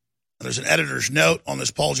 There's an editor's note on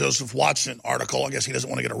this Paul Joseph Watson article. I guess he doesn't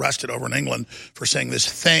want to get arrested over in England for saying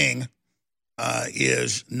this thing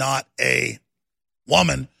is not a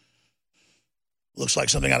woman. Looks like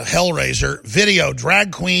something out of Hellraiser. Video,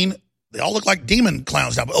 drag queen. They all look like demon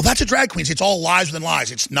clowns now. Oh, that's a drag queen. It's all lies within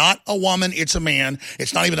lies. It's not a woman. It's a man.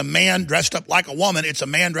 It's not even a man dressed up like a woman. It's a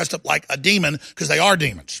man dressed up like a demon because they are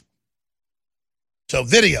demons. So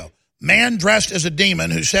video, man dressed as a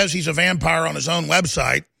demon who says he's a vampire on his own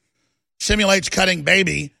website simulates cutting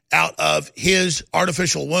baby out of his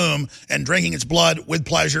artificial womb and drinking its blood with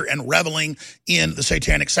pleasure and reveling in the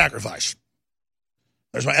satanic sacrifice.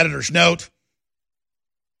 There's my editor's note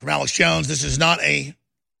from Alex Jones. This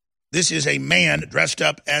is a man dressed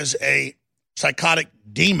up as a psychotic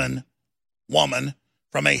demon woman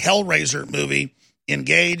from a Hellraiser movie,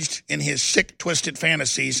 engaged in his sick, twisted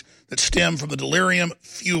fantasies that stem from the delirium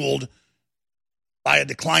fueled by a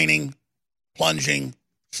declining, plunging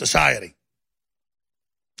society.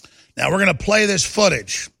 Now, we're going to play this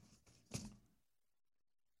footage.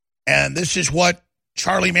 And this is what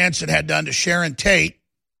Charlie Manson had done to Sharon Tate,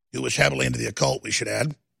 who was heavily into the occult, we should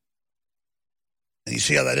add. And you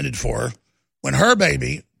see how that ended for her. When her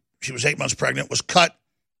baby, she was 8 months pregnant, was cut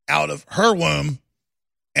out of her womb,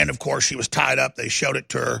 and of course she was tied up. They showed it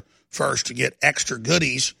to her first to get extra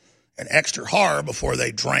goodies and extra horror before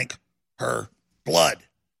they drank her blood.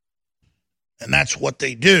 And that's what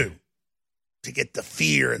they do to get the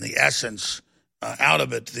fear and the essence out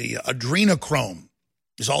of it. The adrenochrome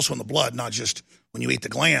is also in the blood, not just when you eat the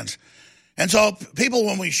glands. And so people,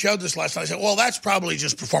 when we showed this last night, said, well, that's probably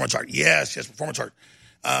just performance art. Yes, performance art.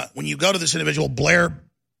 When you go to this individual, Blair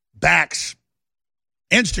Back's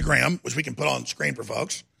Instagram, which we can put on screen for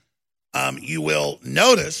folks, you will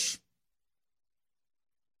notice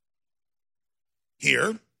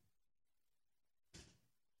here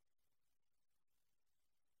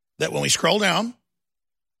that when we scroll down,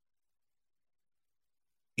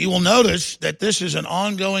 you will notice that this is an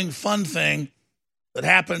ongoing fun thing that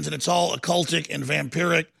happens, and it's all occultic and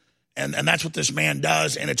vampiric, and that's what this man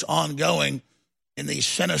does, and it's ongoing in these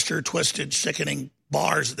sinister, twisted, sickening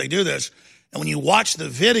bars that they do this. And when you watch the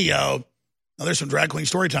video, now there's some drag queen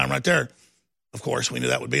story time right there. Of course, we knew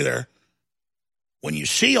that would be there. When you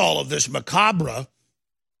see all of this macabre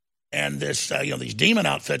and this, these demon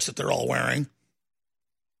outfits that they're all wearing,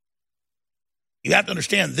 you have to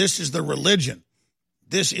understand this is the religion.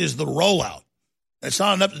 This is the rollout. It's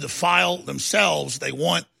not enough to defile themselves. They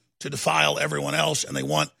want to defile everyone else, and they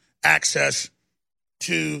want access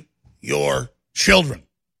to your children.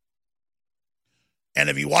 And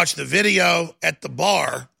if you watch the video at the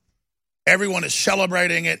bar, everyone is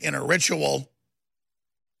celebrating it in a ritual,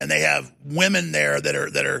 and they have women there that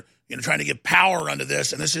are trying to give power unto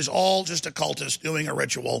this. And this is all just occultists doing a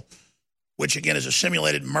ritual, which again is a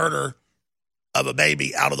simulated murder of a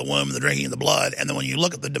baby out of the womb and the drinking of the blood. And then when you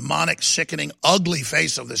look at the demonic, sickening, ugly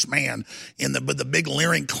face of this man with the big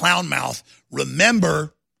leering clown mouth,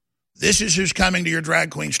 remember, this is who's coming to your drag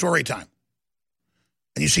queen story time.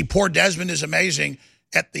 And you see poor Desmond is amazing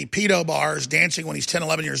at the pedo bars, dancing when he's 10,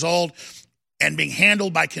 11 years old, and being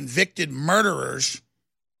handled by convicted murderers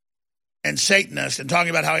and Satanists, and talking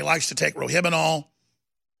about how he likes to take Rohypnol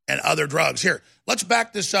and other drugs. Here, let's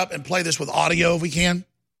back this up and play this with audio if we can.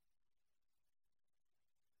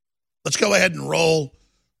 Let's go ahead and roll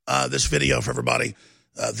this video for everybody.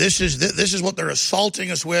 This is what they're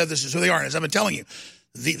assaulting us with. This is who they are. And as I've been telling you,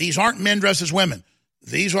 these aren't men dressed as women.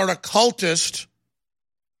 These are occultists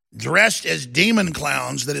dressed as demon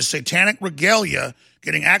clowns that is satanic regalia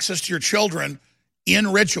getting access to your children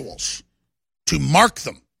in rituals to mark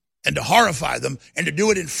them and to horrify them and to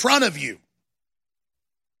do it in front of you.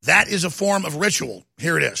 That is a form of ritual.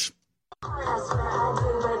 Here it is. A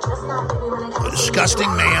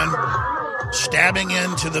disgusting man stabbing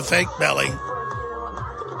into the fake belly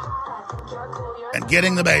and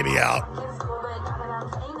getting the baby out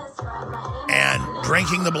and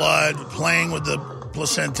drinking the blood, playing with the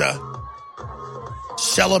placenta,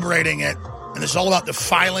 celebrating it. And it's all about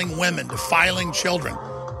defiling women, defiling children.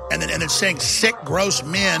 And then saying sick, gross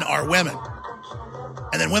men are women.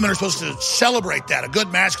 And then women are supposed to celebrate that. A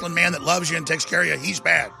good masculine man that loves you and takes care of you, he's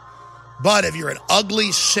bad. But if you're an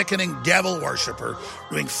ugly, sickening devil worshiper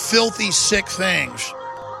doing filthy, sick things,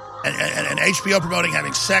 and HBO promoting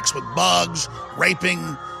having sex with bugs,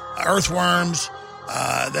 raping earthworms,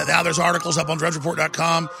 now there's articles up on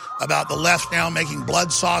DrudgeReport.com about the left now making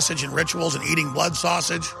blood sausage in rituals and eating blood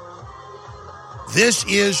sausage. This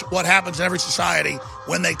is what happens in every society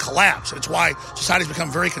when they collapse. It's why societies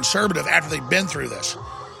become very conservative after they've been through this.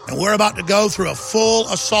 And we're about to go through a full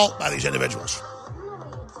assault by these individuals.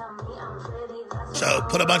 So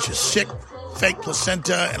put a bunch of sick, fake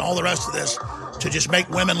placenta and all the rest of this to just make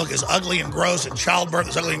women look as ugly and gross and childbirth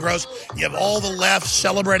as ugly and gross. You have all the left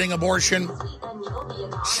celebrating abortion,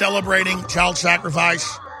 celebrating child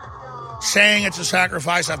sacrifice, saying it's a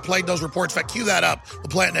sacrifice. I've played those reports. In fact, cue that up. We'll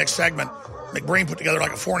play it next segment. McBreen put together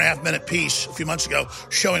like a 4.5-minute piece a few months ago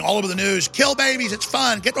showing all over the news, kill babies, it's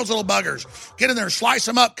fun, get those little buggers, get in there, slice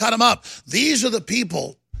them up, cut them up. These are the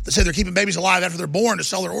people that say they're keeping babies alive after they're born to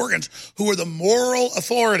sell their organs, who are the moral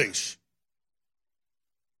authorities.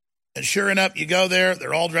 And sure enough, you go there,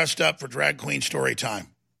 they're all dressed up for drag queen story time.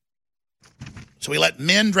 So we let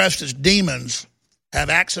men dressed as demons have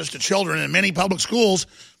access to children. In many public schools,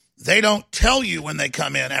 they don't tell you when they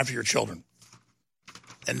come in after your children.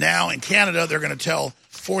 And now in Canada, they're going to tell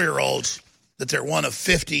 4-year-olds that they're one of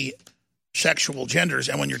 50 sexual genders.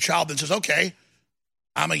 And when your child then says, okay,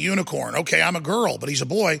 I'm a unicorn, okay, I'm a girl, but he's a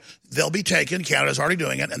boy, they'll be taken, Canada's already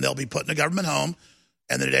doing it, and they'll be put in a government home.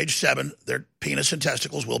 And then at age 7, their penis and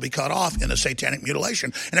testicles will be cut off in a satanic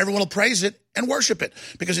mutilation. And everyone will praise it and worship it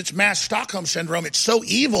because it's mass Stockholm syndrome. It's so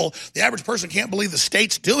evil, the average person can't believe the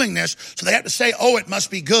state's doing this, so they have to say, oh, it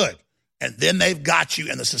must be good. And then they've got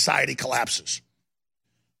you and the society collapses.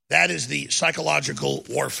 That is the psychological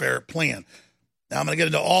warfare plan. Now, I'm going to get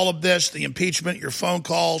into all of this, the impeachment, your phone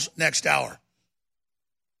calls, next hour.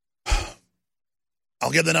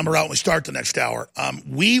 I'll give the number out when we start the next hour.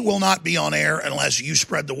 We will not be on air unless you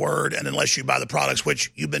spread the word and unless you buy the products,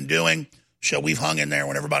 which you've been doing. So we've hung in there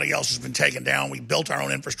when everybody else has been taken down. We built our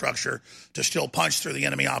own infrastructure to still punch through the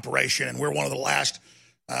enemy operation, and we're one of the last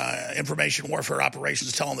information warfare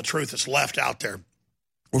operations telling the truth that's left out there.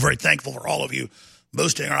 We're very thankful for all of you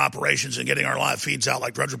boosting our operations and getting our live feeds out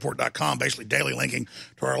like DrudgeReport.com, basically daily linking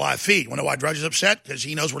to our live feed. You want to know why Drudge is upset? Because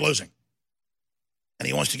he knows we're losing. And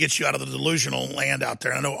he wants to get you out of the delusional land out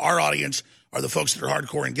there. And I know our audience are the folks that are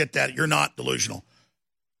hardcore and get that. You're not delusional.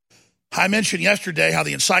 I mentioned yesterday how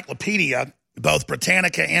the encyclopedia, both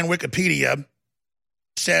Britannica and Wikipedia,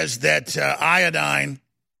 says that iodine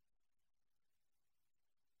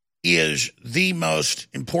is the most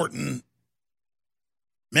important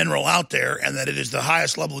mineral out there and that it is the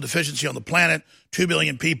highest level of deficiency on the planet. 2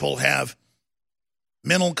 billion people have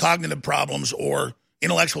mental cognitive problems or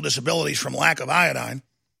intellectual disabilities from lack of iodine.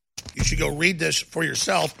 You should go read this for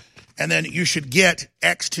yourself, and then you should get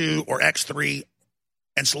X2 or X3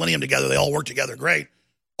 and selenium together. They all work together great.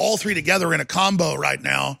 All three together in a combo right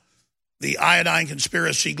now. The Iodine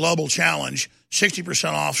Conspiracy Global Challenge,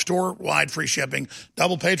 60% off, store-wide free shipping,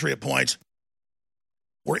 double Patriot points.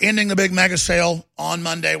 We're ending the big mega sale on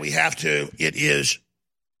Monday. We have to. It is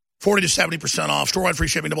 40 to 70% off, store-wide free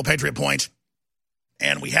shipping, double Patriot points.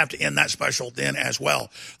 And we have to end that special then as well.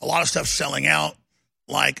 A lot of stuff's selling out,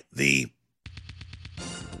 like the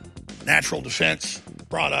natural defense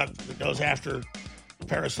product that goes after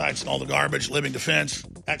parasites and all the garbage, living defense.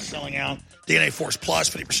 That's selling out. DNA Force Plus,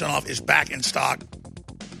 50% off, is back in stock.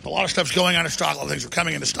 A lot of stuff's going out of stock. A lot of things are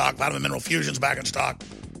coming into stock. Vitamin Mineral Fusion's back in stock.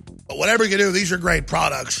 But whatever you do, these are great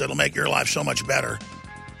products that'll make your life so much better.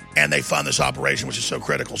 And they fund this operation, which is so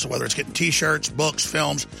critical. So whether it's getting T-shirts, books,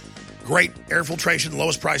 films, great air filtration,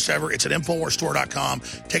 lowest price ever. It's at InfoWarsStore.com.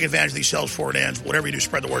 Take advantage of these sales before it ends. Whatever you do,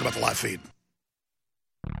 spread the word about the live feed.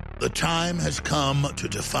 The time has come to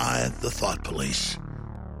defy the thought police.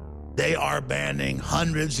 They are banning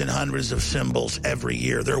hundreds and hundreds of symbols every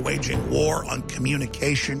year. They're waging war on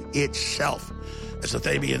communication itself, as the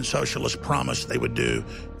Fabian socialists promised they would do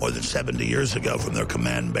more than 70 years ago from their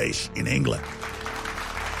command base in England.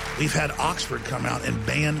 We've had Oxford come out and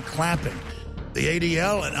ban clapping. The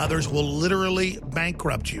ADL and others will literally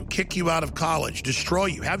bankrupt you, kick you out of college, destroy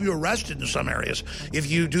you, have you arrested in some areas if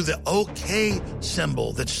you do the OK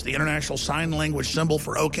symbol. That's the international sign language symbol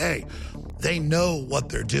for OK. They know what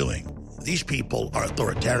they're doing. These people are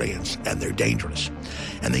authoritarians, and they're dangerous.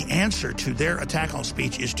 And the answer to their attack on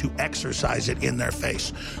speech is to exercise it in their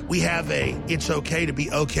face. We have a "it's okay to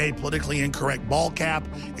be okay" politically incorrect ball cap.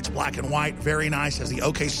 It's black and white, very nice, has the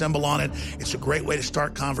OK symbol on it. It's a great way to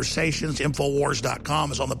start conversations.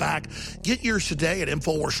 Infowars.com is on the back. Get yours today at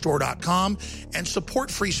InfoWarsStore.com and support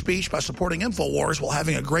free speech by supporting Infowars while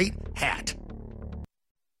having a great hat.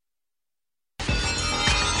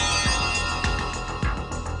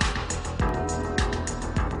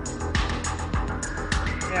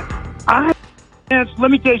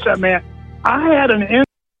 Let me tell you something, man. I had an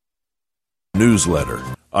newsletter.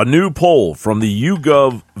 A new poll from the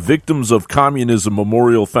YouGov Victims of Communism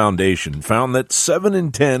Memorial Foundation found that 7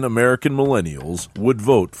 in 10 American millennials would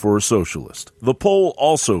vote for a socialist. The poll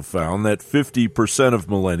also found that 50% of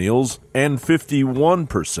millennials and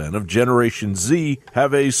 51% of Generation Z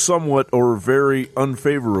have a somewhat or very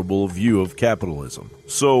unfavorable view of capitalism.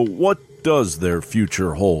 So what does their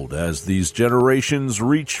future hold as these generations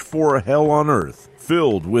reach for a hell on earth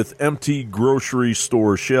filled with empty grocery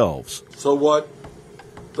store shelves? So what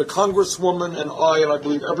the Congresswoman and I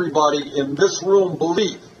believe everybody in this room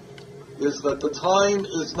believe, is that the time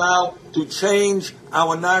is now to change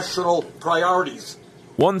our national priorities.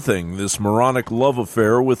 One thing this moronic love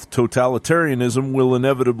affair with totalitarianism will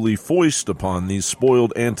inevitably foist upon these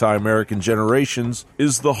spoiled anti-American generations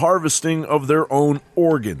is the harvesting of their own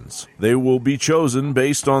organs. They will be chosen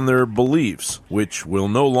based on their beliefs, which will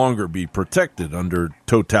no longer be protected under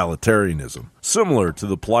totalitarianism. Similar to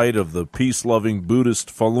the plight of the peace-loving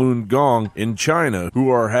Buddhist Falun Gong in China, who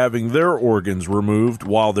are having their organs removed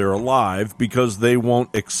while they're alive because they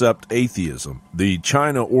won't accept atheism. The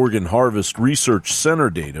China Organ Harvest Research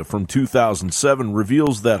Center data from 2007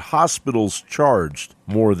 reveals that hospitals charged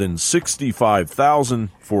more than $65,000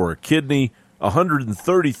 for a kidney,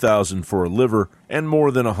 $130,000 for a liver, and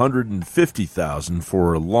more than $150,000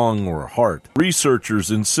 for a lung or a heart.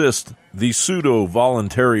 Researchers insist the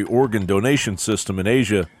pseudo-voluntary organ donation system in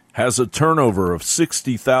Asia has a turnover of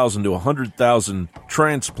 60,000 to 100,000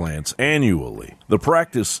 transplants annually. The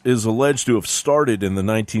practice is alleged to have started in the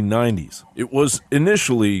 1990s. It was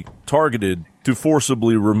initially targeted to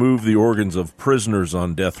forcibly remove the organs of prisoners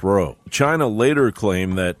on death row. China later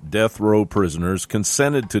claimed that death row prisoners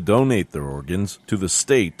consented to donate their organs to the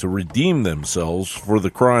state to redeem themselves for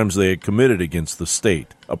the crimes they had committed against the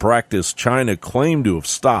state, a practice China claimed to have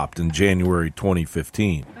stopped in January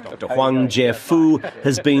 2015. Dr. Huang Jiefu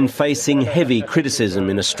has been facing heavy criticism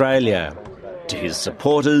in Australia. To his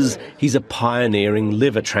supporters, he's a pioneering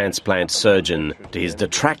liver transplant surgeon. To his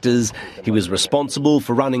detractors, he was responsible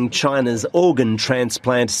for running China's organ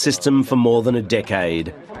transplant system for more than a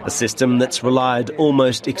decade, a system that's relied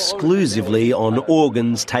almost exclusively on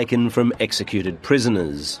organs taken from executed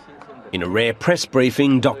prisoners. In a rare press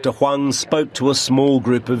briefing, Dr. Huang spoke to a small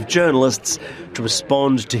group of journalists to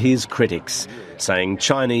respond to his critics, saying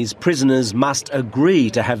Chinese prisoners must agree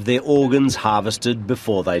to have their organs harvested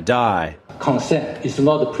before they die. Consent is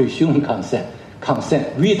not presumed consent.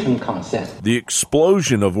 Consent, written consent. The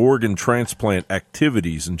explosion of organ transplant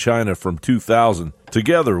activities in China from 2000,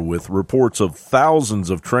 together with reports of thousands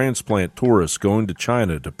of transplant tourists going to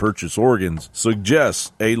China to purchase organs,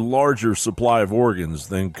 suggests a larger supply of organs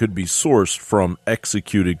than could be sourced from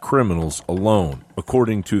executed criminals alone,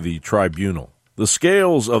 according to the tribunal. The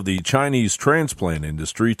scales of the Chinese transplant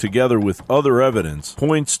industry, together with other evidence,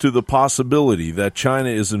 points to the possibility that China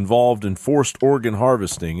is involved in forced organ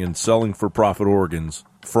harvesting and selling for-profit organs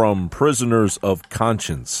from prisoners of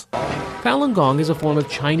conscience. Falun Gong is a form of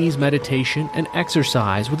Chinese meditation and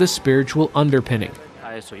exercise with a spiritual underpinning.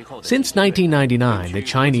 Since 1999, the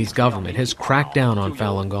Chinese government has cracked down on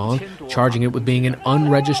Falun Gong, charging it with being an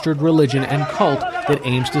unregistered religion and cult that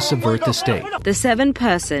aims to subvert the state. The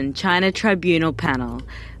 7-person China Tribunal panel,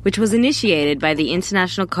 which was initiated by the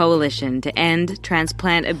International Coalition to End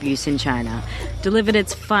Transplant Abuse in China, delivered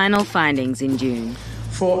its final findings in June.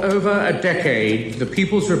 For over a decade, the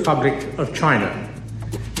People's Republic of China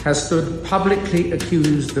has stood publicly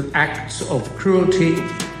accused of acts of cruelty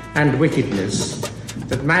and wickedness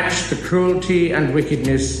that match the cruelty and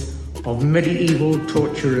wickedness of medieval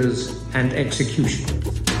torturers and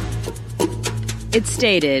executioners. It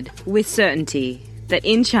stated, with certainty, that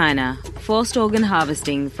in China, forced organ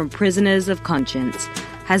harvesting from prisoners of conscience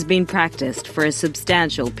has been practiced for a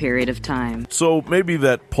substantial period of time. So maybe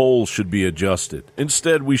that poll should be adjusted.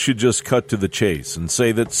 Instead, we should just cut to the chase and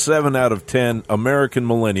say that 7 out of 10 American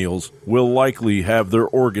millennials will likely have their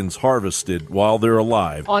organs harvested while they're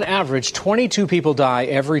alive. On average, 22 people die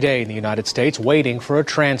every day in the United States waiting for a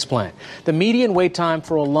transplant. The median wait time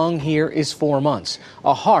for a lung here is 4 months,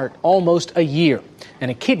 a heart almost a year, and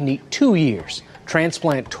a kidney 2 years.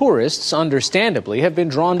 Transplant tourists, understandably, have been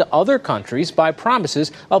drawn to other countries by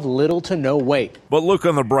promises of little to no wait. But look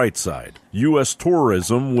on the bright side. U.S.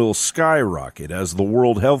 tourism will skyrocket as the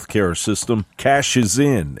World Healthcare System cashes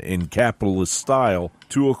in capitalist style,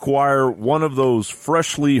 to acquire one of those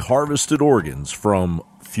freshly harvested organs from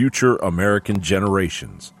future American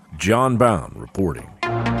generations. John Bound reporting.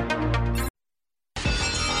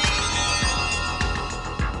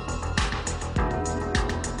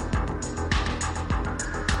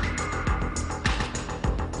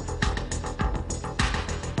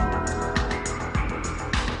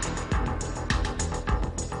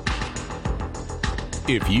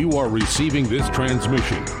 If you are receiving this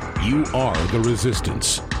transmission, you are the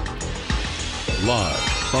Resistance. Live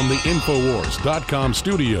from the Infowars.com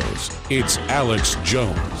studios, it's Alex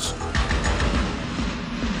Jones.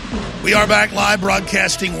 We are back live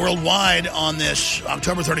broadcasting worldwide on this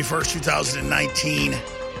October 31st, 2019,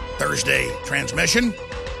 Thursday transmission.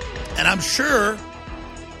 And I'm sure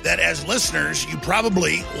that as listeners, you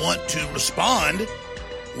probably want to respond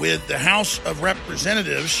with the House of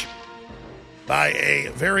Representatives by a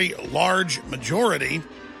very large majority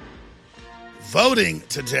voting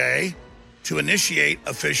today to initiate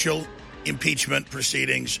official impeachment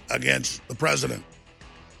proceedings against the president.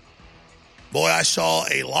 Boy, I saw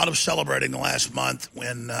a lot of celebrating the last month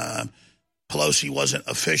when Pelosi wasn't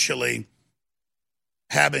officially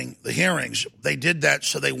having the hearings. They did that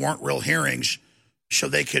so they weren't real hearings, so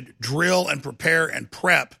they could drill and prepare and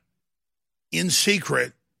prep in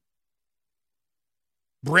secret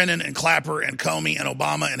Brennan and Clapper and Comey and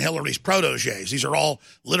Obama and Hillary's protégés. These are all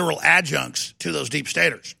literal adjuncts to those deep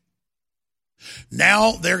staters.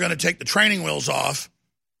 Now they're going to take the training wheels off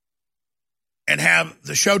and have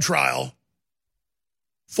the show trial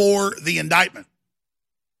for the indictment.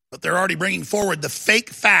 But they're already bringing forward the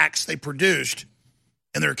fake facts they produced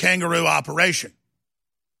in their kangaroo operation.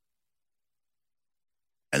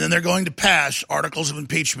 And then they're going to pass articles of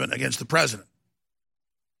impeachment against the president.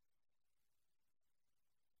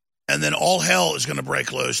 And then all hell is going to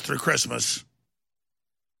break loose through Christmas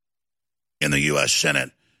in the U.S.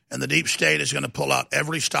 Senate. And the deep state is going to pull out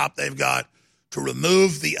every stop they've got to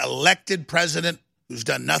remove the elected president who's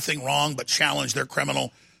done nothing wrong but challenge their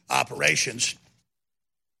criminal operations.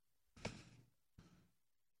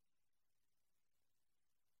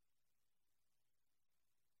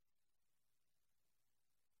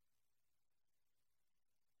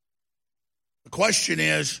 The question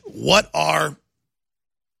is, what are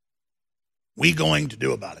we going to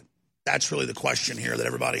do about it? That's really the question here that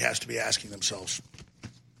everybody has to be asking themselves.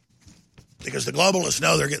 Because the globalists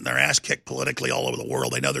know they're getting their ass kicked politically all over the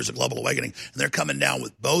world. They know there's a global awakening, and they're coming down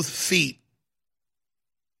with both feet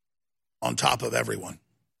on top of everyone.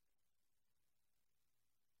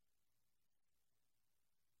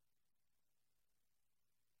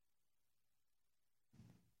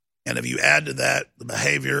 And if you add to that the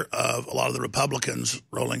behavior of a lot of the Republicans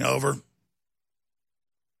rolling over,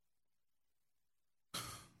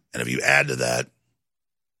 and if you add to that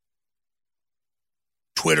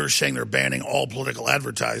Twitter saying they're banning all political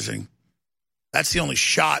advertising, that's the only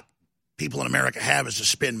shot people in America have, is to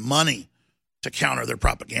spend money to counter their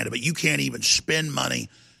propaganda. But you can't even spend money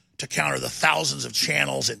to counter the thousands of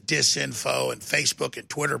channels and disinfo and Facebook and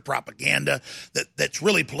Twitter propaganda that's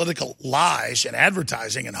really political lies and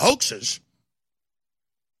advertising and hoaxes.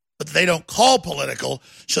 But they don't call political,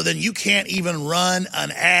 so then you can't even run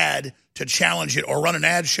an ad to challenge it, or run an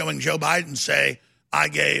ad showing Joe Biden say, I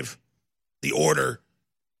gave the order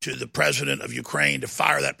to the president of Ukraine to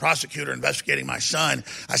fire that prosecutor investigating my son.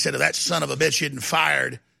 I said, if that son of a bitch isn't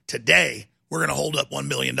fired today, we're going to hold up $1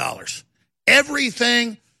 million.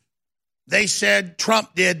 Everything they said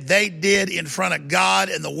Trump did, they did in front of God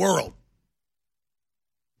and the world.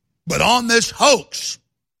 But on this hoax,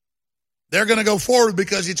 they're going to go forward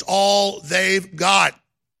because it's all they've got.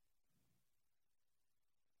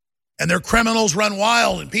 And their criminals run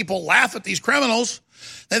wild, and people laugh at these criminals.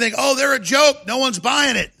 They think, oh, they're a joke. No one's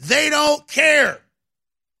buying it. They don't care.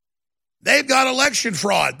 They've got election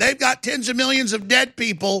fraud. They've got tens of millions of dead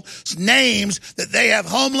people's names that they have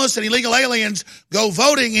homeless and illegal aliens go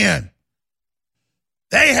voting in.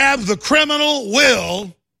 They have the criminal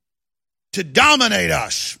will to dominate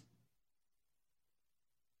us.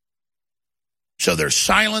 So they're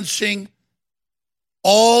silencing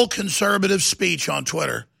all conservative speech on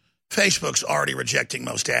Twitter. Facebook's already rejecting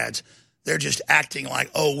most ads. They're just acting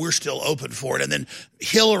like, oh, we're still open for it. And then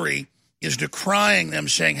Hillary is decrying them,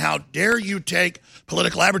 saying, how dare you take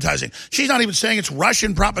political advertising? She's not even saying it's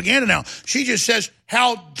Russian propaganda now. She just says,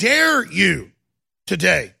 how dare you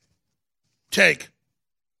today take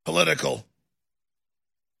political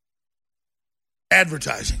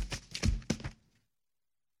advertising?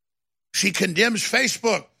 She condemns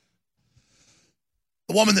Facebook,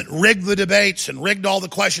 the woman that rigged the debates and rigged all the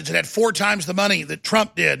questions and had 4 times the money that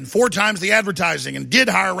Trump did and 4 times the advertising and did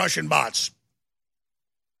hire Russian bots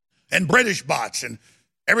and British bots and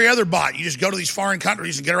every other bot. You just go to these foreign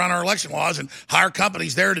countries and get around our election laws and hire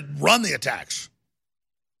companies there to run the attacks.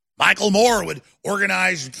 Michael Moore would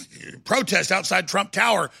organize protests outside Trump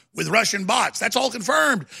Tower with Russian bots. That's all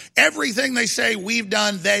confirmed. Everything they say we've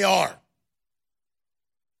done, they are.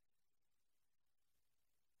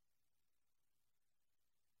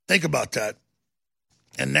 Think about that.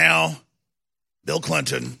 And now Bill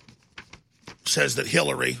Clinton says that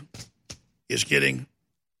Hillary is getting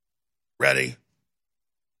ready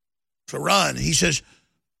to run. He says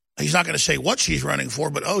he's not going to say what she's running for,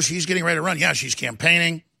 but, oh, she's getting ready to run. Yeah, she's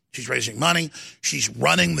campaigning. She's raising money. She's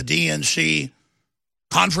running the DNC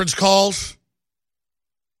conference calls.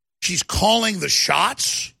 She's calling the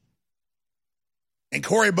shots. And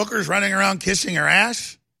Cory Booker's running around kissing her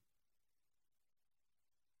ass.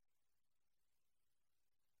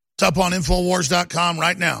 It's up on Infowars.com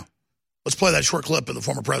right now. Let's play that short clip of the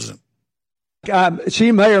former president.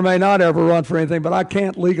 She may or may not ever run for anything, but I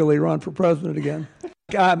can't legally run for president again.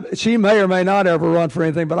 She may or may not ever run for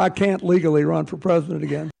anything, but I can't legally run for president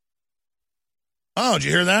again. Oh, did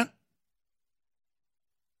you hear that?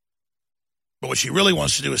 But what she really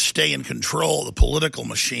wants to do is stay in control of the political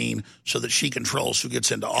machine so that she controls who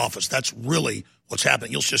gets into office. That's really what's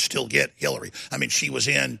happening. You'll just still get Hillary. I mean, she was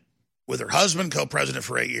in with her husband, co-president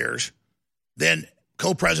for 8 years. Then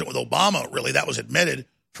co-president with Obama, really, that was admitted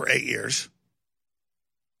for 8 years.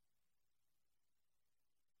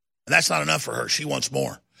 And that's not enough for her. She wants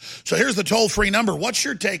more. So here's the toll-free number. What's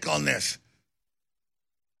your take on this?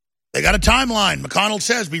 They got a timeline. McConnell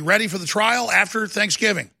says be ready for the trial after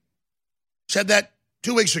Thanksgiving. Said that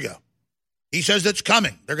 2 weeks ago. He says it's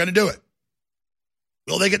coming. They're going to do it.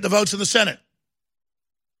 Will they get the votes in the Senate?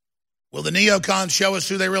 Will the neocons show us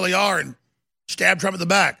who they really are and stab Trump in the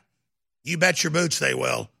back? You bet your boots they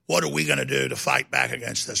will. What are we going to do to fight back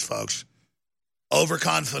against this, folks?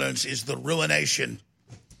 Overconfidence is the ruination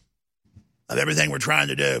of everything we're trying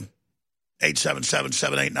to do.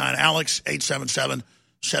 877-789-ALEX,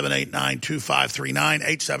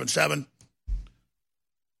 877-789-2539,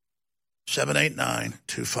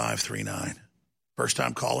 877-789-2539.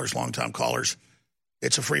 First-time callers, long-time callers.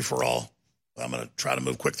 It's a free-for-all. I'm going to try to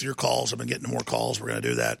move quick through your calls. I've been getting more calls. We're going to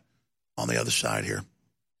do that on the other side here.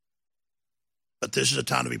 But this is a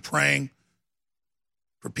time to be praying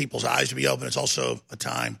for people's eyes to be open. It's also a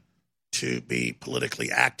time to be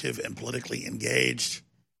politically active and politically engaged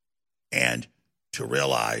and to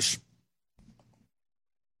realize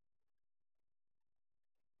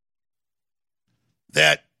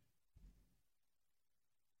that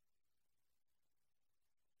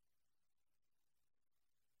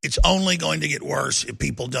it's only going to get worse if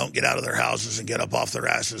people don't get out of their houses and get up off their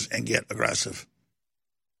asses and get aggressive.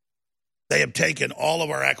 They have taken all of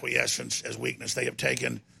our acquiescence as weakness. They have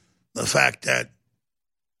taken the fact that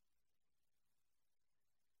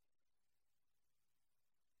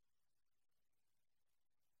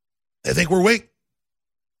they think we're weak.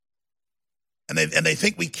 And they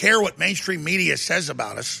think we care what mainstream media says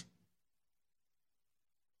about us.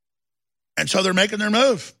 And so they're making their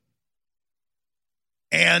move.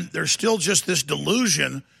 And there's still just this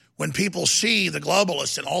delusion when people see the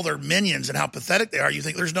globalists and all their minions and how pathetic they are. You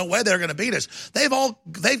think there's no way they're going to beat us.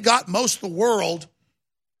 They've got most of the world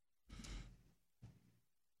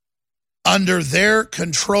under their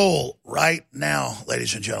control right now,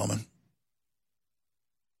 ladies and gentlemen.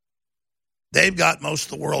 They've got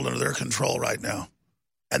most of the world under their control right now.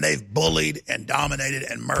 And they've bullied and dominated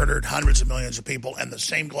and murdered hundreds of millions of people. And the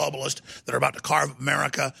same globalists that are about to carve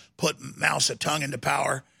America put Mao Zedong into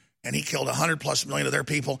power, and he killed 100+ million of their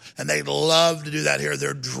people. And they'd love to do that here.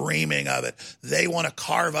 They're dreaming of it. They want to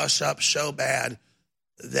carve us up so bad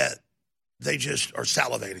that they just are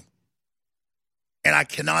salivating. And I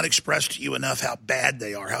cannot express to you enough how bad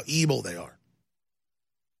they are, how evil they are.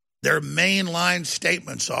 Their mainline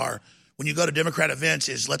statements are, when you go to Democrat events,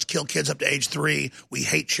 is let's kill kids up to age 3. We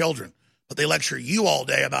hate children. but they lecture you all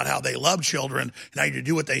day about how they love children and how you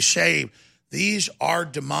do what they say. These are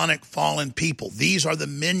demonic fallen people. These are the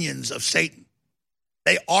minions of Satan.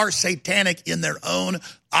 They are satanic in their own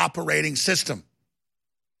operating system.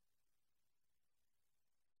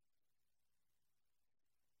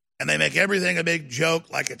 And they make everything a big joke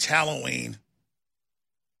like it's Halloween.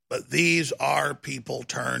 But these are people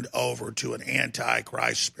turned over to an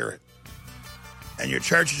anti-Christ spirit. And your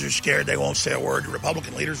churches are scared. They won't say a word. Your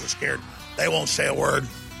Republican leaders are scared. They won't say a word.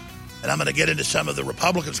 And I'm going to get into some of the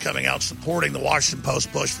Republicans coming out supporting the Washington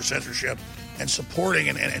Post push for censorship and supporting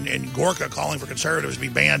and Gorka calling for conservatives to be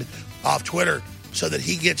banned off Twitter so that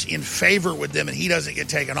he gets in favor with them and he doesn't get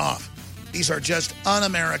taken off. These are just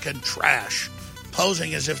un-American trash,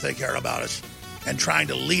 posing as if they care about us and trying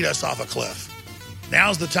to lead us off a cliff.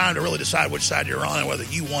 Now's the time to really decide which side you're on and whether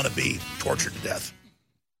you want to be tortured to death.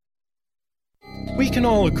 We can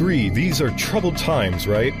all agree these are troubled times,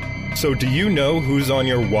 right? So do you know who's on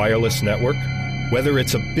your wireless network? Whether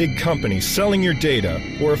it's a big company selling your data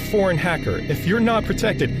or a foreign hacker, if you're not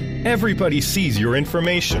protected, everybody sees your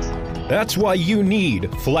information. That's why you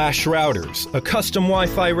need Flash Routers, a custom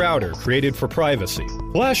Wi-Fi router created for privacy.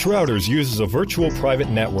 Flash Routers uses a virtual private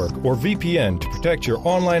network, or VPN, to protect your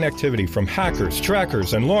online activity from hackers,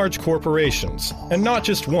 trackers, and large corporations. And not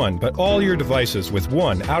just one, but all your devices with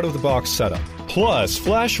one out-of-the-box setup. Plus,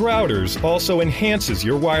 Flash Routers also enhances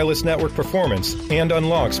your wireless network performance and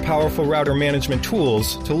unlocks powerful router management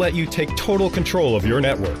tools to let you take total control of your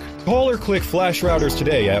network. Call or click Flash Routers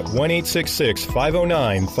today at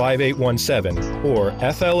 1-866-509-5817 or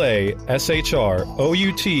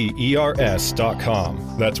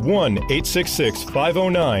FLASHROUTERS.com. That's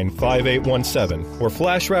 1-866-509-5817 or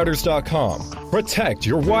FlashRouters.com. Protect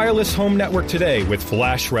your wireless home network today with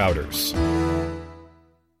Flash Routers.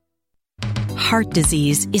 Heart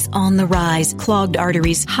disease is on the rise. Clogged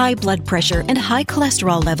arteries, high blood pressure, and high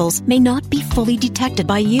cholesterol levels may not be fully detected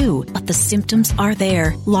by you, but the symptoms are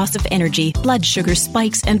there. Loss of energy, blood sugar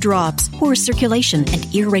spikes and drops, poor circulation,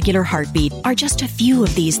 and irregular heartbeat are just a few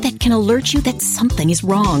of these that can alert you that something is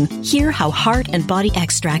wrong. Hear how Heart and Body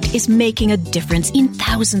Extract is making a difference in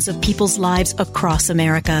thousands of people's lives across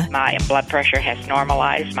America. My blood pressure has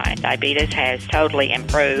normalized. My diabetes has totally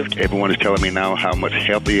improved. Everyone is telling me now how much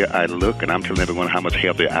healthier I look, and I'm telling everyone how much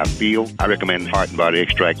healthier I feel. I recommend Heart and Body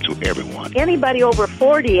Extract to everyone. Anybody over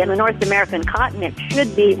 40 in the North American continent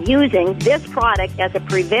should be using this product as a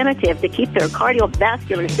preventative to keep their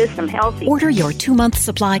cardiovascular system healthy. Order your 2-month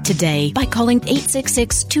supply today by calling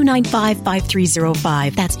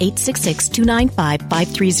 866-295-5305. That's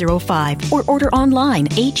 866-295-5305. Or order online,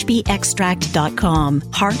 hbextract.com.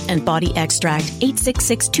 Heart and Body Extract,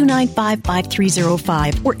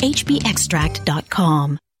 866-295-5305 or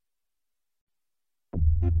hbextract.com.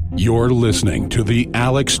 You're listening to The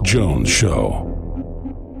Alex Jones Show.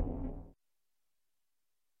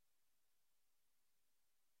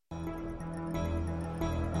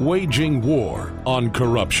 Waging war on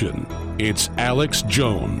corruption. It's Alex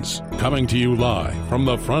Jones, coming to you live from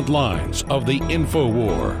the front lines of the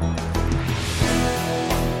InfoWar.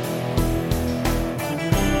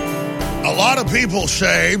 A lot of people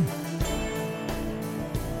say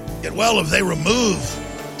that, well, if they remove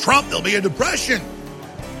Trump, there'll be a depression.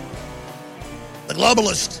 The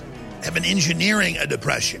globalists have been engineering a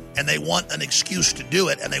depression, and they want an excuse to do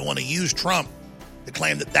it, and they want to use Trump to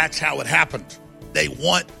claim that that's how it happened. They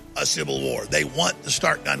want a civil war. They want to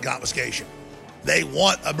start gun confiscation. They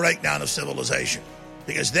want a breakdown of civilization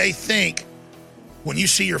because they think when you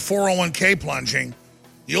see your 401k plunging,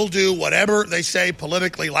 you'll do whatever they say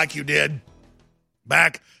politically like you did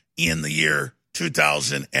back in the year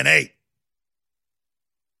 2008.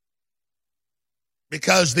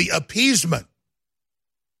 Because the appeasement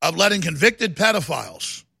of letting convicted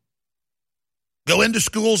pedophiles go into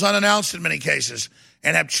schools unannounced in many cases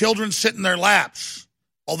and have children sit in their laps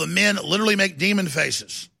while the men literally make demon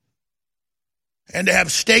faces, and to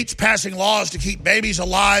have states passing laws to keep babies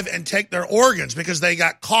alive and take their organs because they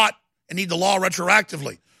got caught and need the law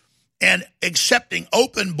retroactively, and accepting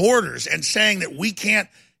open borders and saying that we can't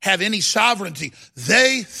have any sovereignty.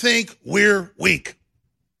 They think we're weak.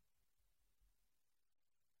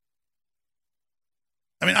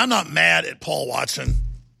 I mean, I'm not mad at Paul Watson.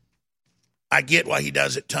 I get why he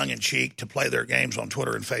does it tongue-in-cheek to play their games on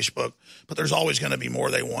Twitter and Facebook, but there's always going to be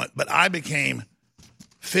more they want. But I became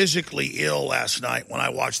physically ill last night when I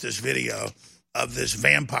watched this video of this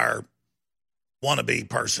vampire wannabe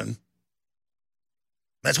person.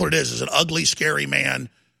 That's what it is an ugly, scary man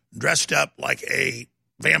dressed up like a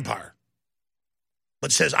vampire,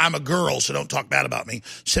 but says, I'm a girl, so don't talk bad about me,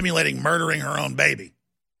 simulating murdering her own baby.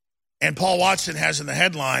 And Paul Watson has in the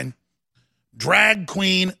headline, Drag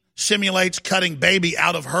queen simulates cutting baby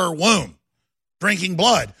out of her womb, drinking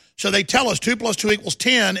blood. So they tell us 2 + 2 =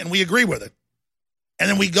 10, and we agree with it. And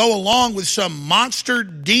then we go along with some monster,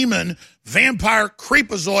 demon, vampire,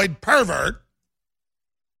 creepazoid pervert.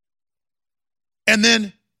 And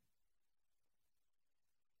then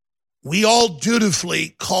we all dutifully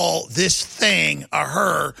call this thing a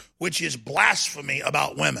her, which is blasphemy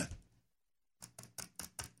about women.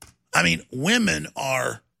 I mean, women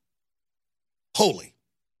are holy.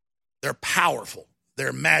 They're powerful.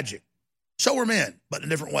 They're magic. So are men, but in a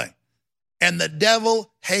different way. And the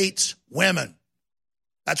devil hates women.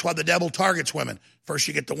 That's why the devil targets women. First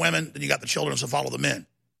you get the women, then you got the children, so follow the men.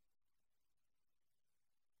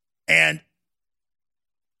 And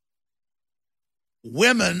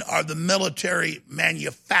women are the military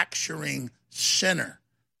manufacturing center.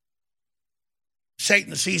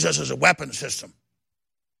 Satan sees us as a weapon system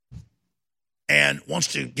and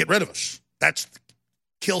wants to get rid of us. That's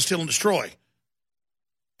kill, steal, and destroy.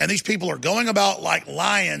 And these people are going about like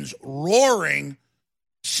lions, roaring,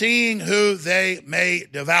 seeing who they may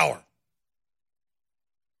devour.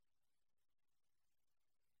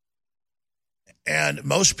 And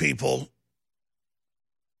most people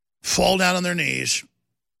fall down on their knees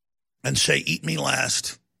and say, eat me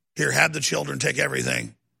last. Here, have the children, take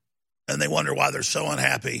everything. And they wonder why they're so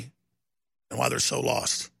unhappy and why they're so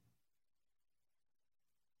lost.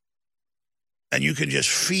 And you can just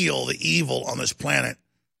feel the evil on this planet.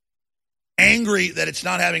 Angry that it's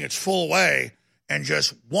not having its full way and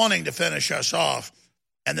just wanting to finish us off.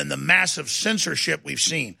 And then the massive censorship we've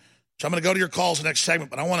seen. So I'm going to go to your calls in the next segment,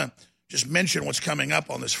 but I want to just mention what's coming up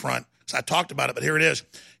on this front. Because I talked about it, but here it is.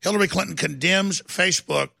 Hillary Clinton condemns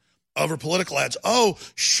Facebook over political ads. Oh,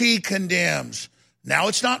 she condemns. Now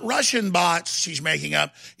it's not Russian bots she's making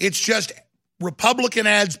up. It's just Republican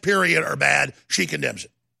ads, period, are bad. She condemns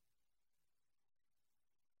it.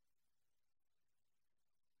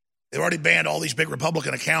 They've already banned all these big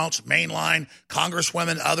Republican accounts, Mainline,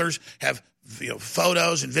 congresswomen, others have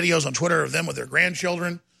photos and videos on Twitter of them with their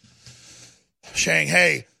grandchildren saying,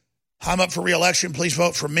 hey, I'm up for re-election. Please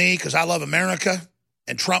vote for me because I love America.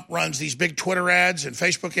 And Trump runs these big Twitter ads and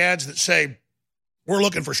Facebook ads that say, we're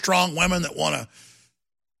looking for strong women that want to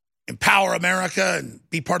empower America and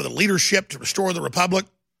be part of the leadership to restore the republic.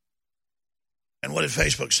 And what did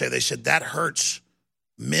Facebook say? They said that hurts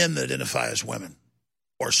men that identify as women.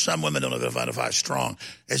 Or some women don't identify as strong.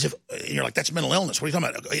 As if, and you're like, that's mental illness. What are you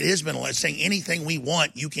talking about? It is mental illness. Saying anything we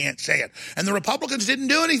want, you can't say it. And the Republicans didn't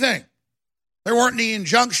do anything. There weren't any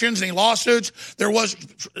injunctions, any lawsuits.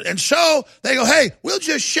 And so they go, hey, we'll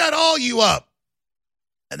just shut all you up.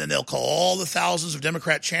 And then they'll call all the thousands of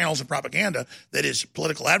Democrat channels and propaganda that is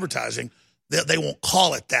political advertising. They won't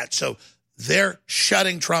call it that. So they're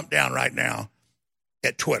shutting Trump down right now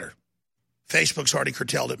at Twitter. Facebook's already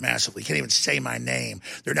curtailed it massively. Can't even say my name.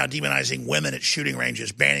 They're now demonizing women at shooting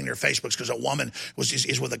ranges, banning their Facebooks because a woman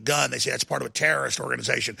is with a gun. They say that's part of a terrorist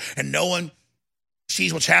organization. And no one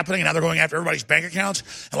sees what's happening, and now they're going after everybody's bank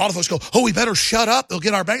accounts. And a lot of folks go, oh, we better shut up. They'll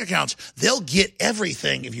get our bank accounts. They'll get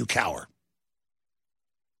everything if you cower.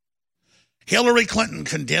 Hillary Clinton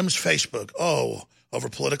condemns Facebook, over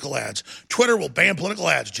political ads. Twitter will ban political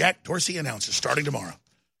ads. Jack Dorsey announces starting tomorrow.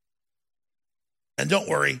 And don't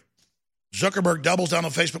worry, Zuckerberg doubles down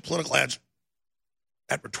on Facebook political ads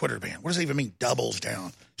after Twitter ban. What does that even mean, doubles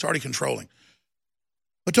down? It's already controlling.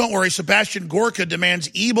 But don't worry, Sebastian Gorka demands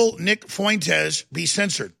evil Nick Fuentes be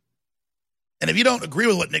censored. And if you don't agree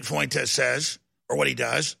with what Nick Fuentes says or what he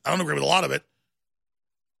does, I don't agree with a lot of it,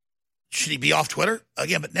 should he be off Twitter?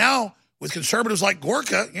 Again, but now with conservatives like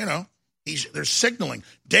Gorka, they're signaling.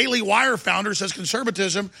 Daily Wire founder says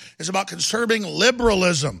conservatism is about conserving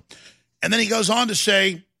liberalism. And then he goes on to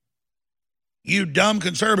say, you dumb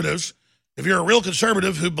conservatives, if you're a real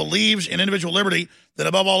conservative who believes in individual liberty, then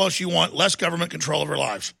above all else you want less government control of our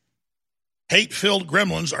lives. Hate-filled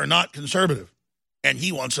gremlins are not conservative, and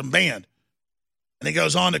he wants them banned. And he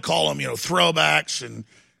goes on to call them, throwbacks and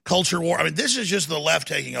culture war. I mean, this is just the left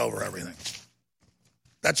taking over everything.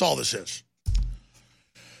 That's all this is.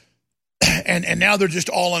 And now they're just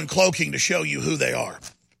all uncloaking to show you who they are.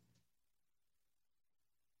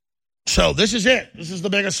 So this is it. This is the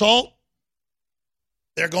big assault.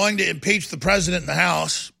 They're going to impeach the president in the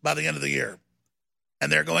House by the end of the year.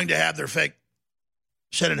 And they're going to have their fake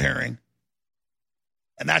Senate hearing.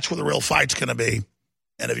 And that's where the real fight's going to be.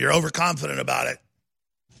 And if you're overconfident about it,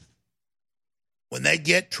 when they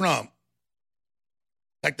get Trump,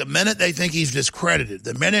 like the minute they think he's discredited,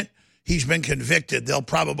 the minute he's been convicted, they'll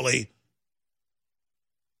probably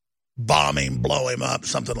bomb him, blow him up,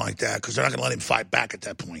 something like that, because they're not going to let him fight back at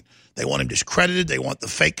that point. They want him discredited. They want the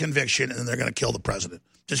fake conviction, and then they're going to kill the president.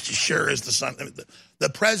 Just as sure as the sun. The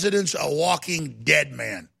president's a walking dead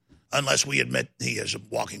man, unless we admit he is a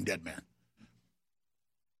walking dead man.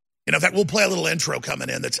 In fact, we'll play a little intro coming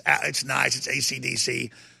in. It's nice. It's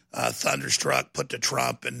AC/DC, thunderstruck, put to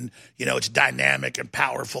Trump, and it's dynamic and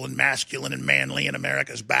powerful and masculine and manly, and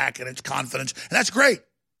America's back, and it's confidence, and that's great.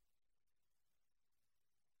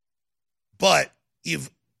 But if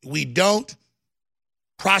we don't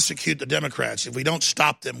prosecute the Democrats, if we don't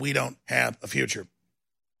stop them, we don't have a future.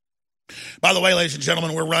 By the way, ladies and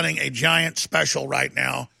gentlemen, we're running a giant special right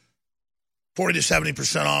now. 40 to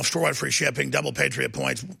 70% off, store-wide free shipping, double Patriot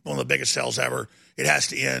points, one of the biggest sales ever. It has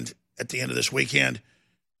to end at the end of this weekend.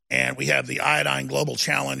 And we have the Iodine Global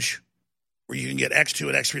Challenge, where you can get X2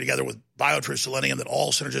 and X3 together with BioTrue Selenium that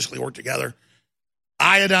all synergistically work together.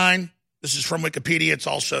 Iodine, this is from Wikipedia. It's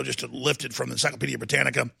also just lifted from the Encyclopedia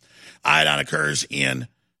Britannica. Iodine occurs in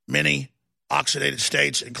many oxidated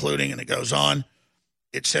states, including, and it goes on,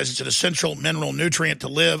 it says it's an essential mineral nutrient to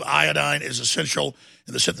live. Iodine is essential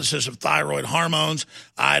in the synthesis of thyroid hormones.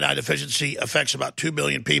 Iodine deficiency affects about 2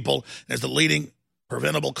 billion people and is the leading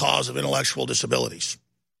preventable cause of intellectual disabilities.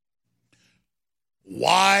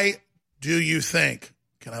 Why do you think,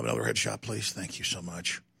 can I have another headshot, please? Thank you so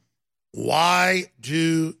much. Why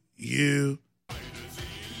do you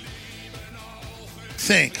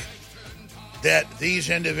think that these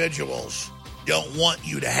individuals don't want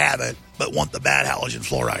you to have it, but want the bad halogen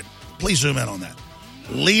fluoride? Please zoom in on that.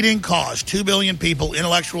 Leading cause, 2 billion people,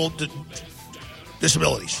 intellectual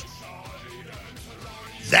disabilities.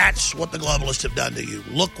 That's what the globalists have done to you.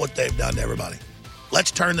 Look what they've done to everybody.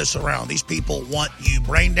 Let's turn this around. These people want you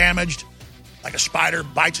brain damaged, like a spider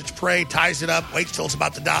bites its prey, ties it up, waits till it's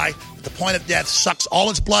about to die. At the point of death, sucks all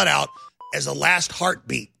its blood out as the last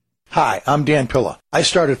heartbeat. Hi, I'm Dan Pilla. I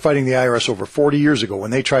started fighting the IRS over 40 years ago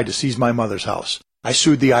when they tried to seize my mother's house. I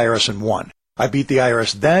sued the IRS and won. I beat the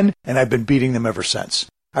IRS then, and I've been beating them ever since.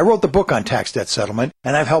 I wrote the book on tax debt settlement,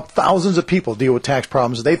 and I've helped thousands of people deal with tax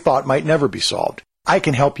problems they thought might never be solved. I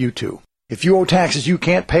can help you too. If you owe taxes you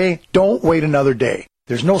can't pay, don't wait another day.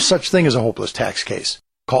 There's no such thing as a hopeless tax case.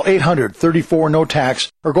 Call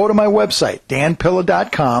 800-34-NO-TAX or go to my website,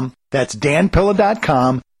 danpilla.com. That's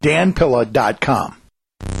danpilla.com, danpilla.com.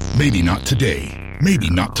 Maybe not today, maybe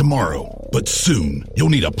not tomorrow, but soon you'll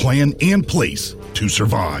need a plan and place to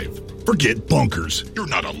survive. Forget bunkers. You're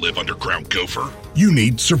not a live underground gopher. You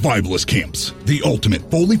need survivalist camps, the ultimate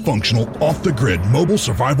fully functional, off-the-grid mobile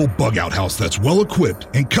survival bug-out house that's well-equipped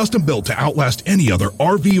and custom-built to outlast any other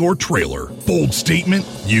RV or trailer. Bold statement?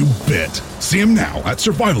 You bet. See them now at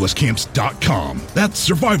survivalistcamps.com. That's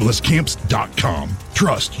survivalistcamps.com.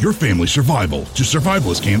 Trust your family's survival to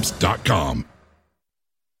survivalistcamps.com.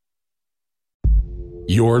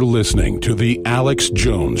 You're listening to The Alex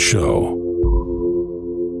Jones Show.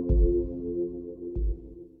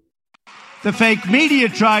 The fake media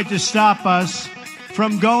tried to stop us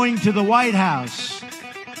from going to the White House,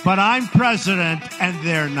 but I'm president and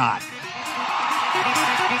they're not.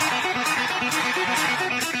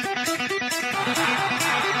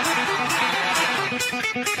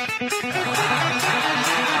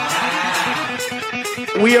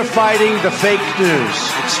 We are fighting the fake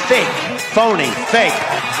news. It's fake, phony, fake.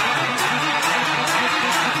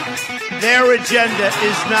 Their agenda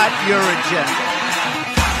is not your agenda.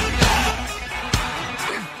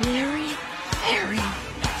 Very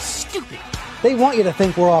stupid. They want you to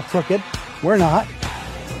think we're all crooked. We're not.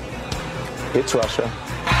 It's Russia.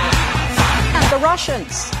 And the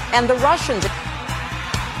Russians.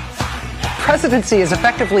 Presidency is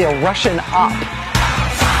effectively a Russian op.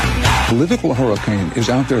 Political hurricane is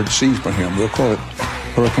out there to seize for him. We'll call it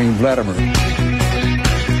Hurricane Vladimir.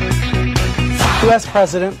 U.S.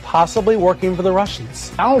 president possibly working for the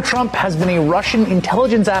Russians. Donald Trump has been a Russian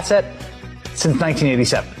intelligence asset since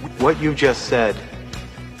 1987. What you just said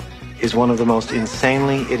is one of the most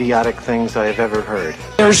insanely idiotic things I have ever heard.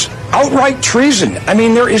 There's outright treason. I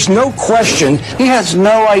mean, there is no question. He has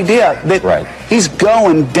no idea that he's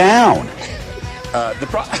going down.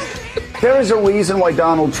 There is a reason why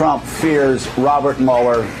Donald Trump fears Robert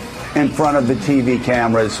Mueller in front of the TV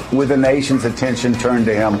cameras with the nation's attention turned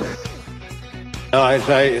to him. As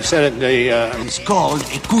I said it, it's called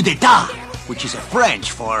a coup d'etat, which is a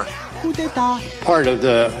French for coup d'etat. Part of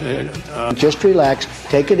the... Just relax,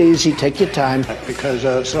 take it easy, take your time. Because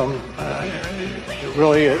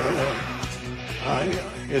really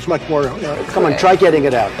it's much more... Come on, try getting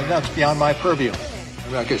it out. And that's beyond my purview.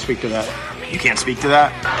 I'm not going to speak to that. You can't speak to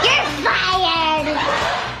that? You're fired!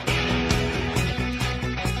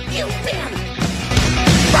 You've been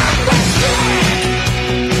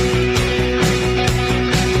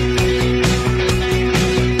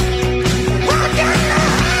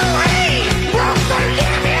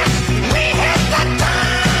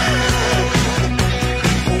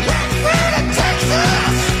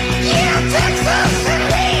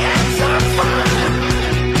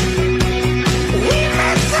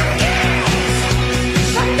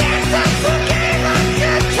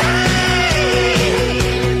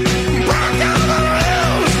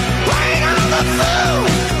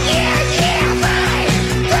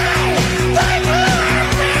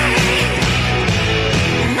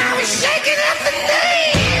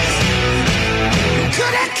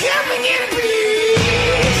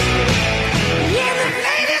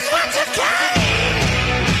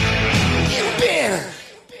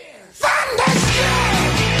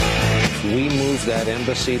that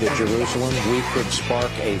embassy to Jerusalem, we could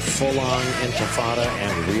spark a full-on intifada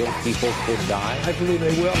and real people could die? I believe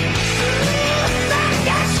they will.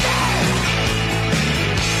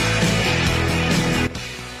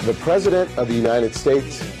 The President of the United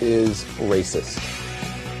States is racist.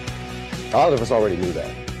 A lot of us already knew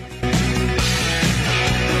that.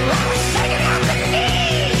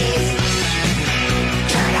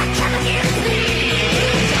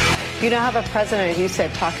 You now have a president, you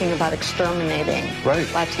said, talking about exterminating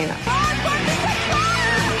Latinos.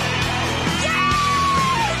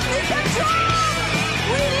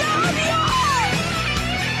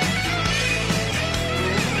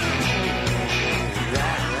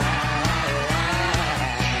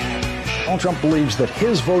 Donald Trump believes that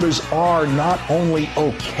his voters are not only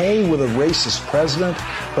okay with a racist president,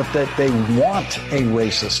 but that they want a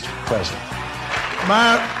racist president.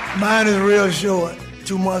 Mine is real short.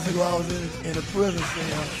 2 months ago, I was in a prison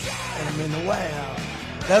cell, and I'm in the White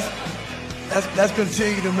House. That's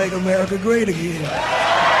continue to make America great again.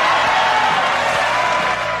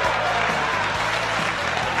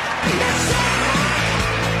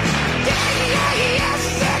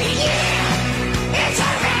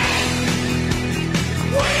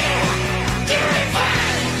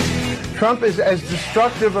 Trump is as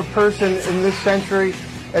destructive a person in this century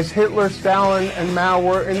as Hitler, Stalin, and Mao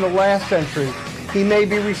were in the last century. He may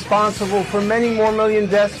be responsible for many more million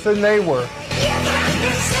deaths than they were.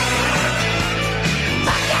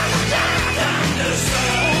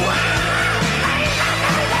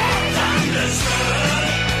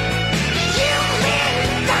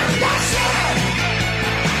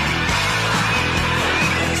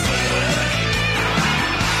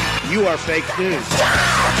 You are fake news.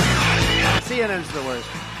 CNN's the worst.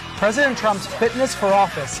 President Trump's fitness for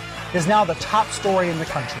office is now the top story in the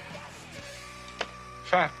country.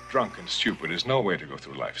 Fat, drunk, and stupid is no way to go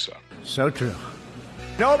through life, son. So true.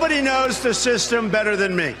 Nobody knows the system better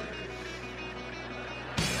than me.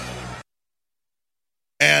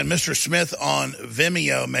 And Mr. Smith on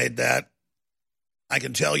Vimeo made that. I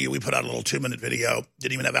can tell you, we put out a little 2-minute video.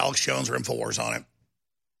 Didn't even have Alex Jones or InfoWars on it.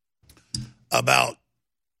 About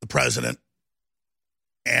the president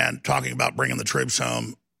and talking about bringing the troops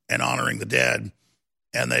home and honoring the dead.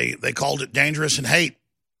 And they called it dangerous and hate.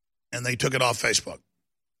 And they took it off Facebook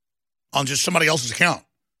on just somebody else's account.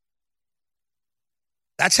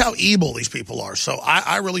 That's how evil these people are. So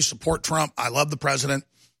I really support Trump. I love the president.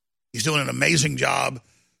 He's doing an amazing job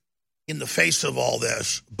in the face of all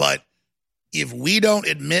this. But if we don't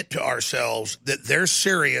admit to ourselves that they're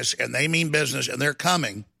serious and they mean business and they're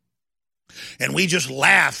coming, and we just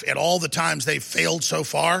laugh at all the times they've failed so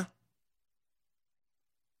far,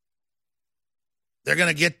 they're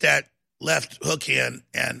going to get that left hook in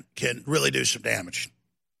and can really do some damage.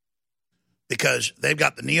 Because they've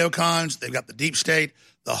got the neocons, they've got the deep state,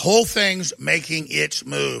 the whole thing's making its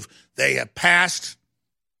move. They have passed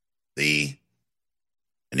the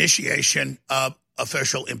initiation of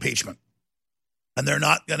official impeachment. And they're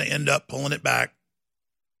not going to end up pulling it back.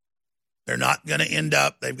 They're not going to end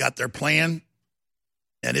up, they've got their plan,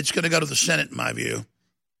 and it's going to go to the Senate, in my view.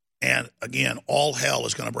 And again, all hell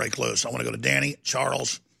is going to break loose. I want to go to Danny,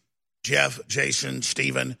 Charles, Jeff, Jason,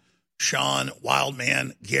 Stephen, Sean,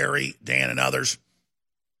 Wildman, Gary, Dan, and others.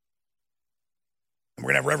 And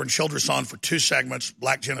we're going to have Reverend Childress on for 2 segments,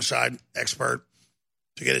 black genocide expert,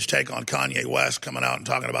 to get his take on Kanye West coming out and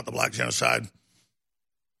talking about the black genocide.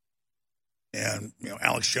 And,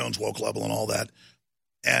 Alex Jones, woke level and all that.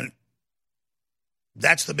 And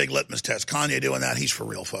that's the big litmus test. Kanye doing that, he's for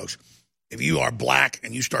real, folks. If you are black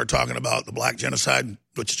and you start talking about the black genocide,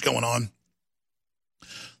 which is going on,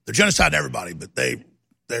 they're genociding everybody, but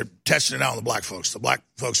they're testing it out on the black folks. The black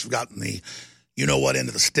folks have gotten the you-know-what end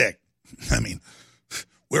of the stick. I mean,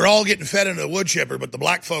 we're all getting fed into the wood chipper, but the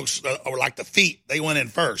black folks are like the feet. They went in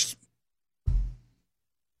first.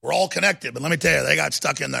 We're all connected, but let me tell you, they got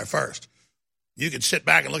stuck in there first. You can sit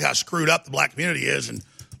back and look how screwed up the black community is and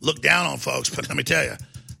look down on folks, but let me tell you,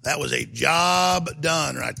 that was a job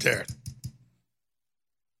done right there.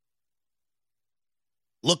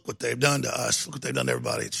 Look what they've done to us. Look what they've done to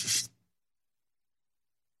everybody. It's just...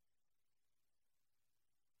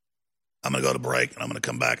 I'm going to go to break, and I'm going to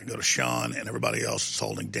come back and go to Sean and everybody else is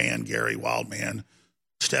holding. Dan, Gary, Wildman,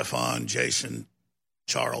 Stefan, Jason,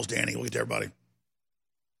 Charles, Danny. We'll get to everybody.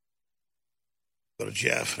 Go to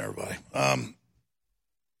Jeff and everybody.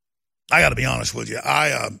 I got to be honest with you.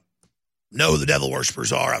 I know who the devil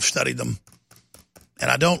worshipers are. I've studied them.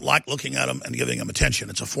 And I don't like looking at them and giving them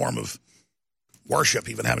attention. It's a form of worship,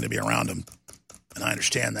 even having to be around them. And I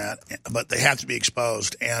understand that. But they have to be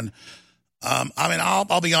exposed. And,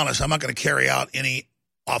 I'll be honest. I'm not going to carry out any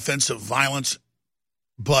offensive violence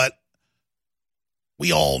But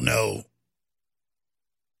we all know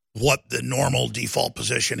what the normal default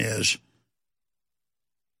position is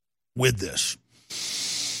with this.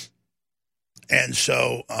 And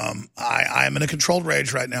so I am in a controlled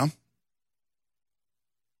rage right now.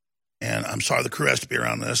 And I'm sorry the crew has to be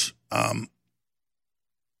around this. I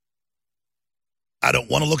don't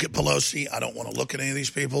want to look at Pelosi. I don't want to look at any of these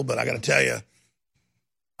people. But I got to tell you,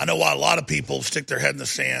 I know why a lot of people stick their head in the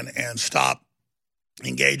sand and stop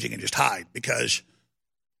engaging and just hide. Because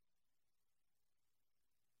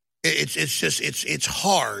it's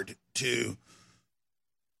hard to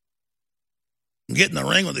get in the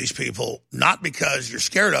ring with these people, not because you're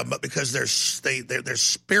scared of them, but because they're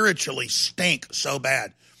spiritually stink so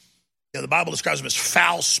bad. You know, the Bible describes them as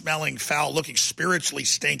foul-smelling, foul-looking, spiritually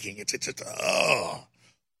stinking. It's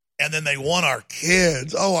and then they want our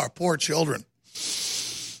kids, our poor children.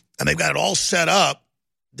 And they've got it all set up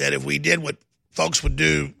that if we did what folks would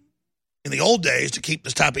do in the old days to keep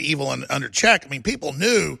this type of evil under check, I mean, people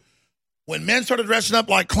knew when men started dressing up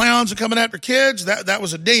like clowns and coming after kids, that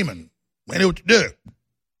was a demon. They knew what to do.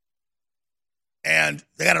 And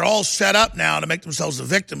they got it all set up now to make themselves the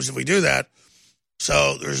victims if we do that.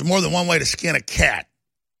 So there's more than one way to skin a cat.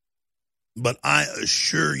 But I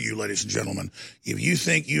assure you, ladies and gentlemen, if you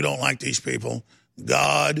think you don't like these people,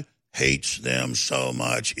 God hates them so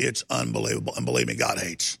much, it's unbelievable. And believe me, God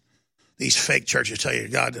hates. These fake churches tell you,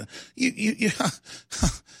 God, they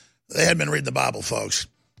hadn't been reading the Bible, folks.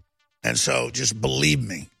 And so just believe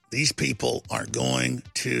me, these people are going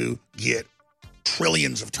to get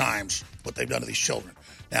trillions of times what they've done to these children.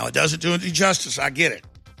 Now, it doesn't do any justice. I get it.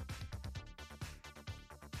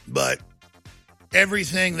 But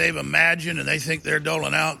everything they've imagined and they think they're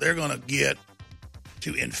doling out, they're going to get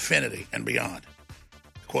to infinity and beyond.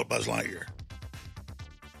 To quote Buzz Lightyear.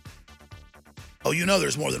 Oh, you know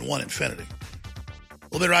there's more than one infinity.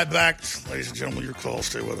 We'll be right back. Ladies and gentlemen, your calls.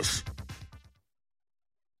 Stay with us.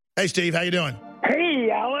 Hey, Steve. How you doing? Hey,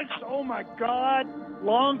 Alex. Oh, my God.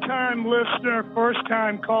 Long-time listener,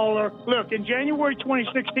 first-time caller. Look, in January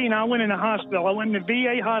 2016, I went in a hospital. I went in the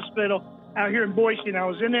VA hospital out here in Boise, and I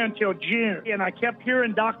was in there until June. And I kept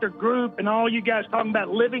hearing Dr. Group and all you guys talking about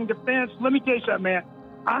living defense. Let me tell you something, man.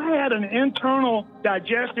 I had an internal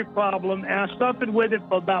digestive problem, and I suffered with it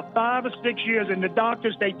for about 5 or 6 years. And the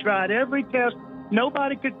doctors, they tried every test.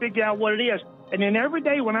 Nobody could figure out what it is. And then every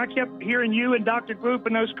day when I kept hearing you and Dr. Group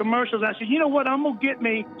and those commercials, I said, you know what, I'm going to get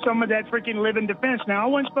me some of that freaking living defense. Now, I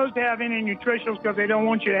wasn't supposed to have any nutritionals because they don't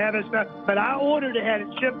want you to have it stuff, but I ordered it, had it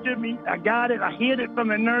shipped to me. I got it. I hid it from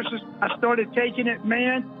the nurses. I started taking it.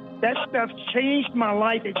 Man, that stuff changed my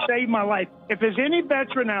life. It saved my life. If there's any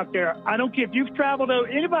veteran out there, I don't care if you've traveled,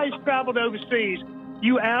 anybody's traveled overseas,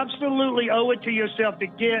 you absolutely owe it to yourself to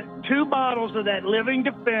get 2 bottles of that Living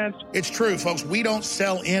Defense. It's true, folks. We don't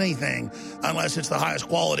sell anything unless it's the highest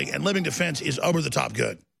quality, and Living Defense is over the top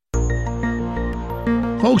good.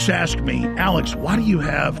 Folks ask me, Alex, why do you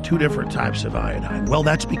have 2 different types of iodine? Well,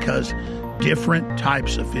 that's because different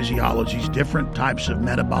types of physiologies, different types of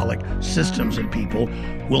metabolic systems in people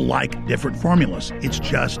will like different formulas. It's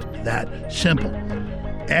just that simple.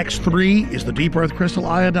 X3 is the deep earth crystal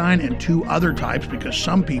iodine and 2 other types because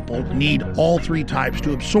some people need all 3 types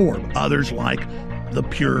to absorb. Others like the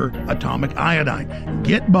pure atomic iodine.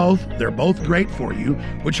 Get both. They're both great for you.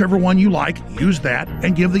 Whichever one you like, use that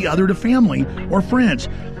and give the other to family or friends.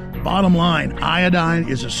 Bottom line, iodine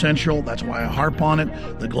is essential. That's why I harp on it.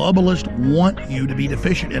 The globalists want you to be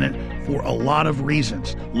deficient in it for a lot of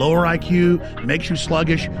reasons. Lower IQ, makes you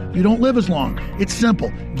sluggish. You don't live as long. It's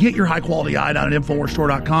simple. Get your high-quality iodine at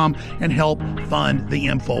InfoWarsStore.com and help fund the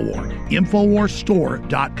InfoWar.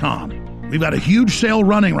 InfoWarsStore.com. We've got a huge sale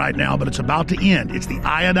running right now, but it's about to end. It's the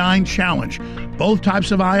Iodine Challenge. Both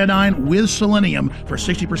types of iodine with selenium for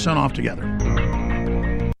 60% off together.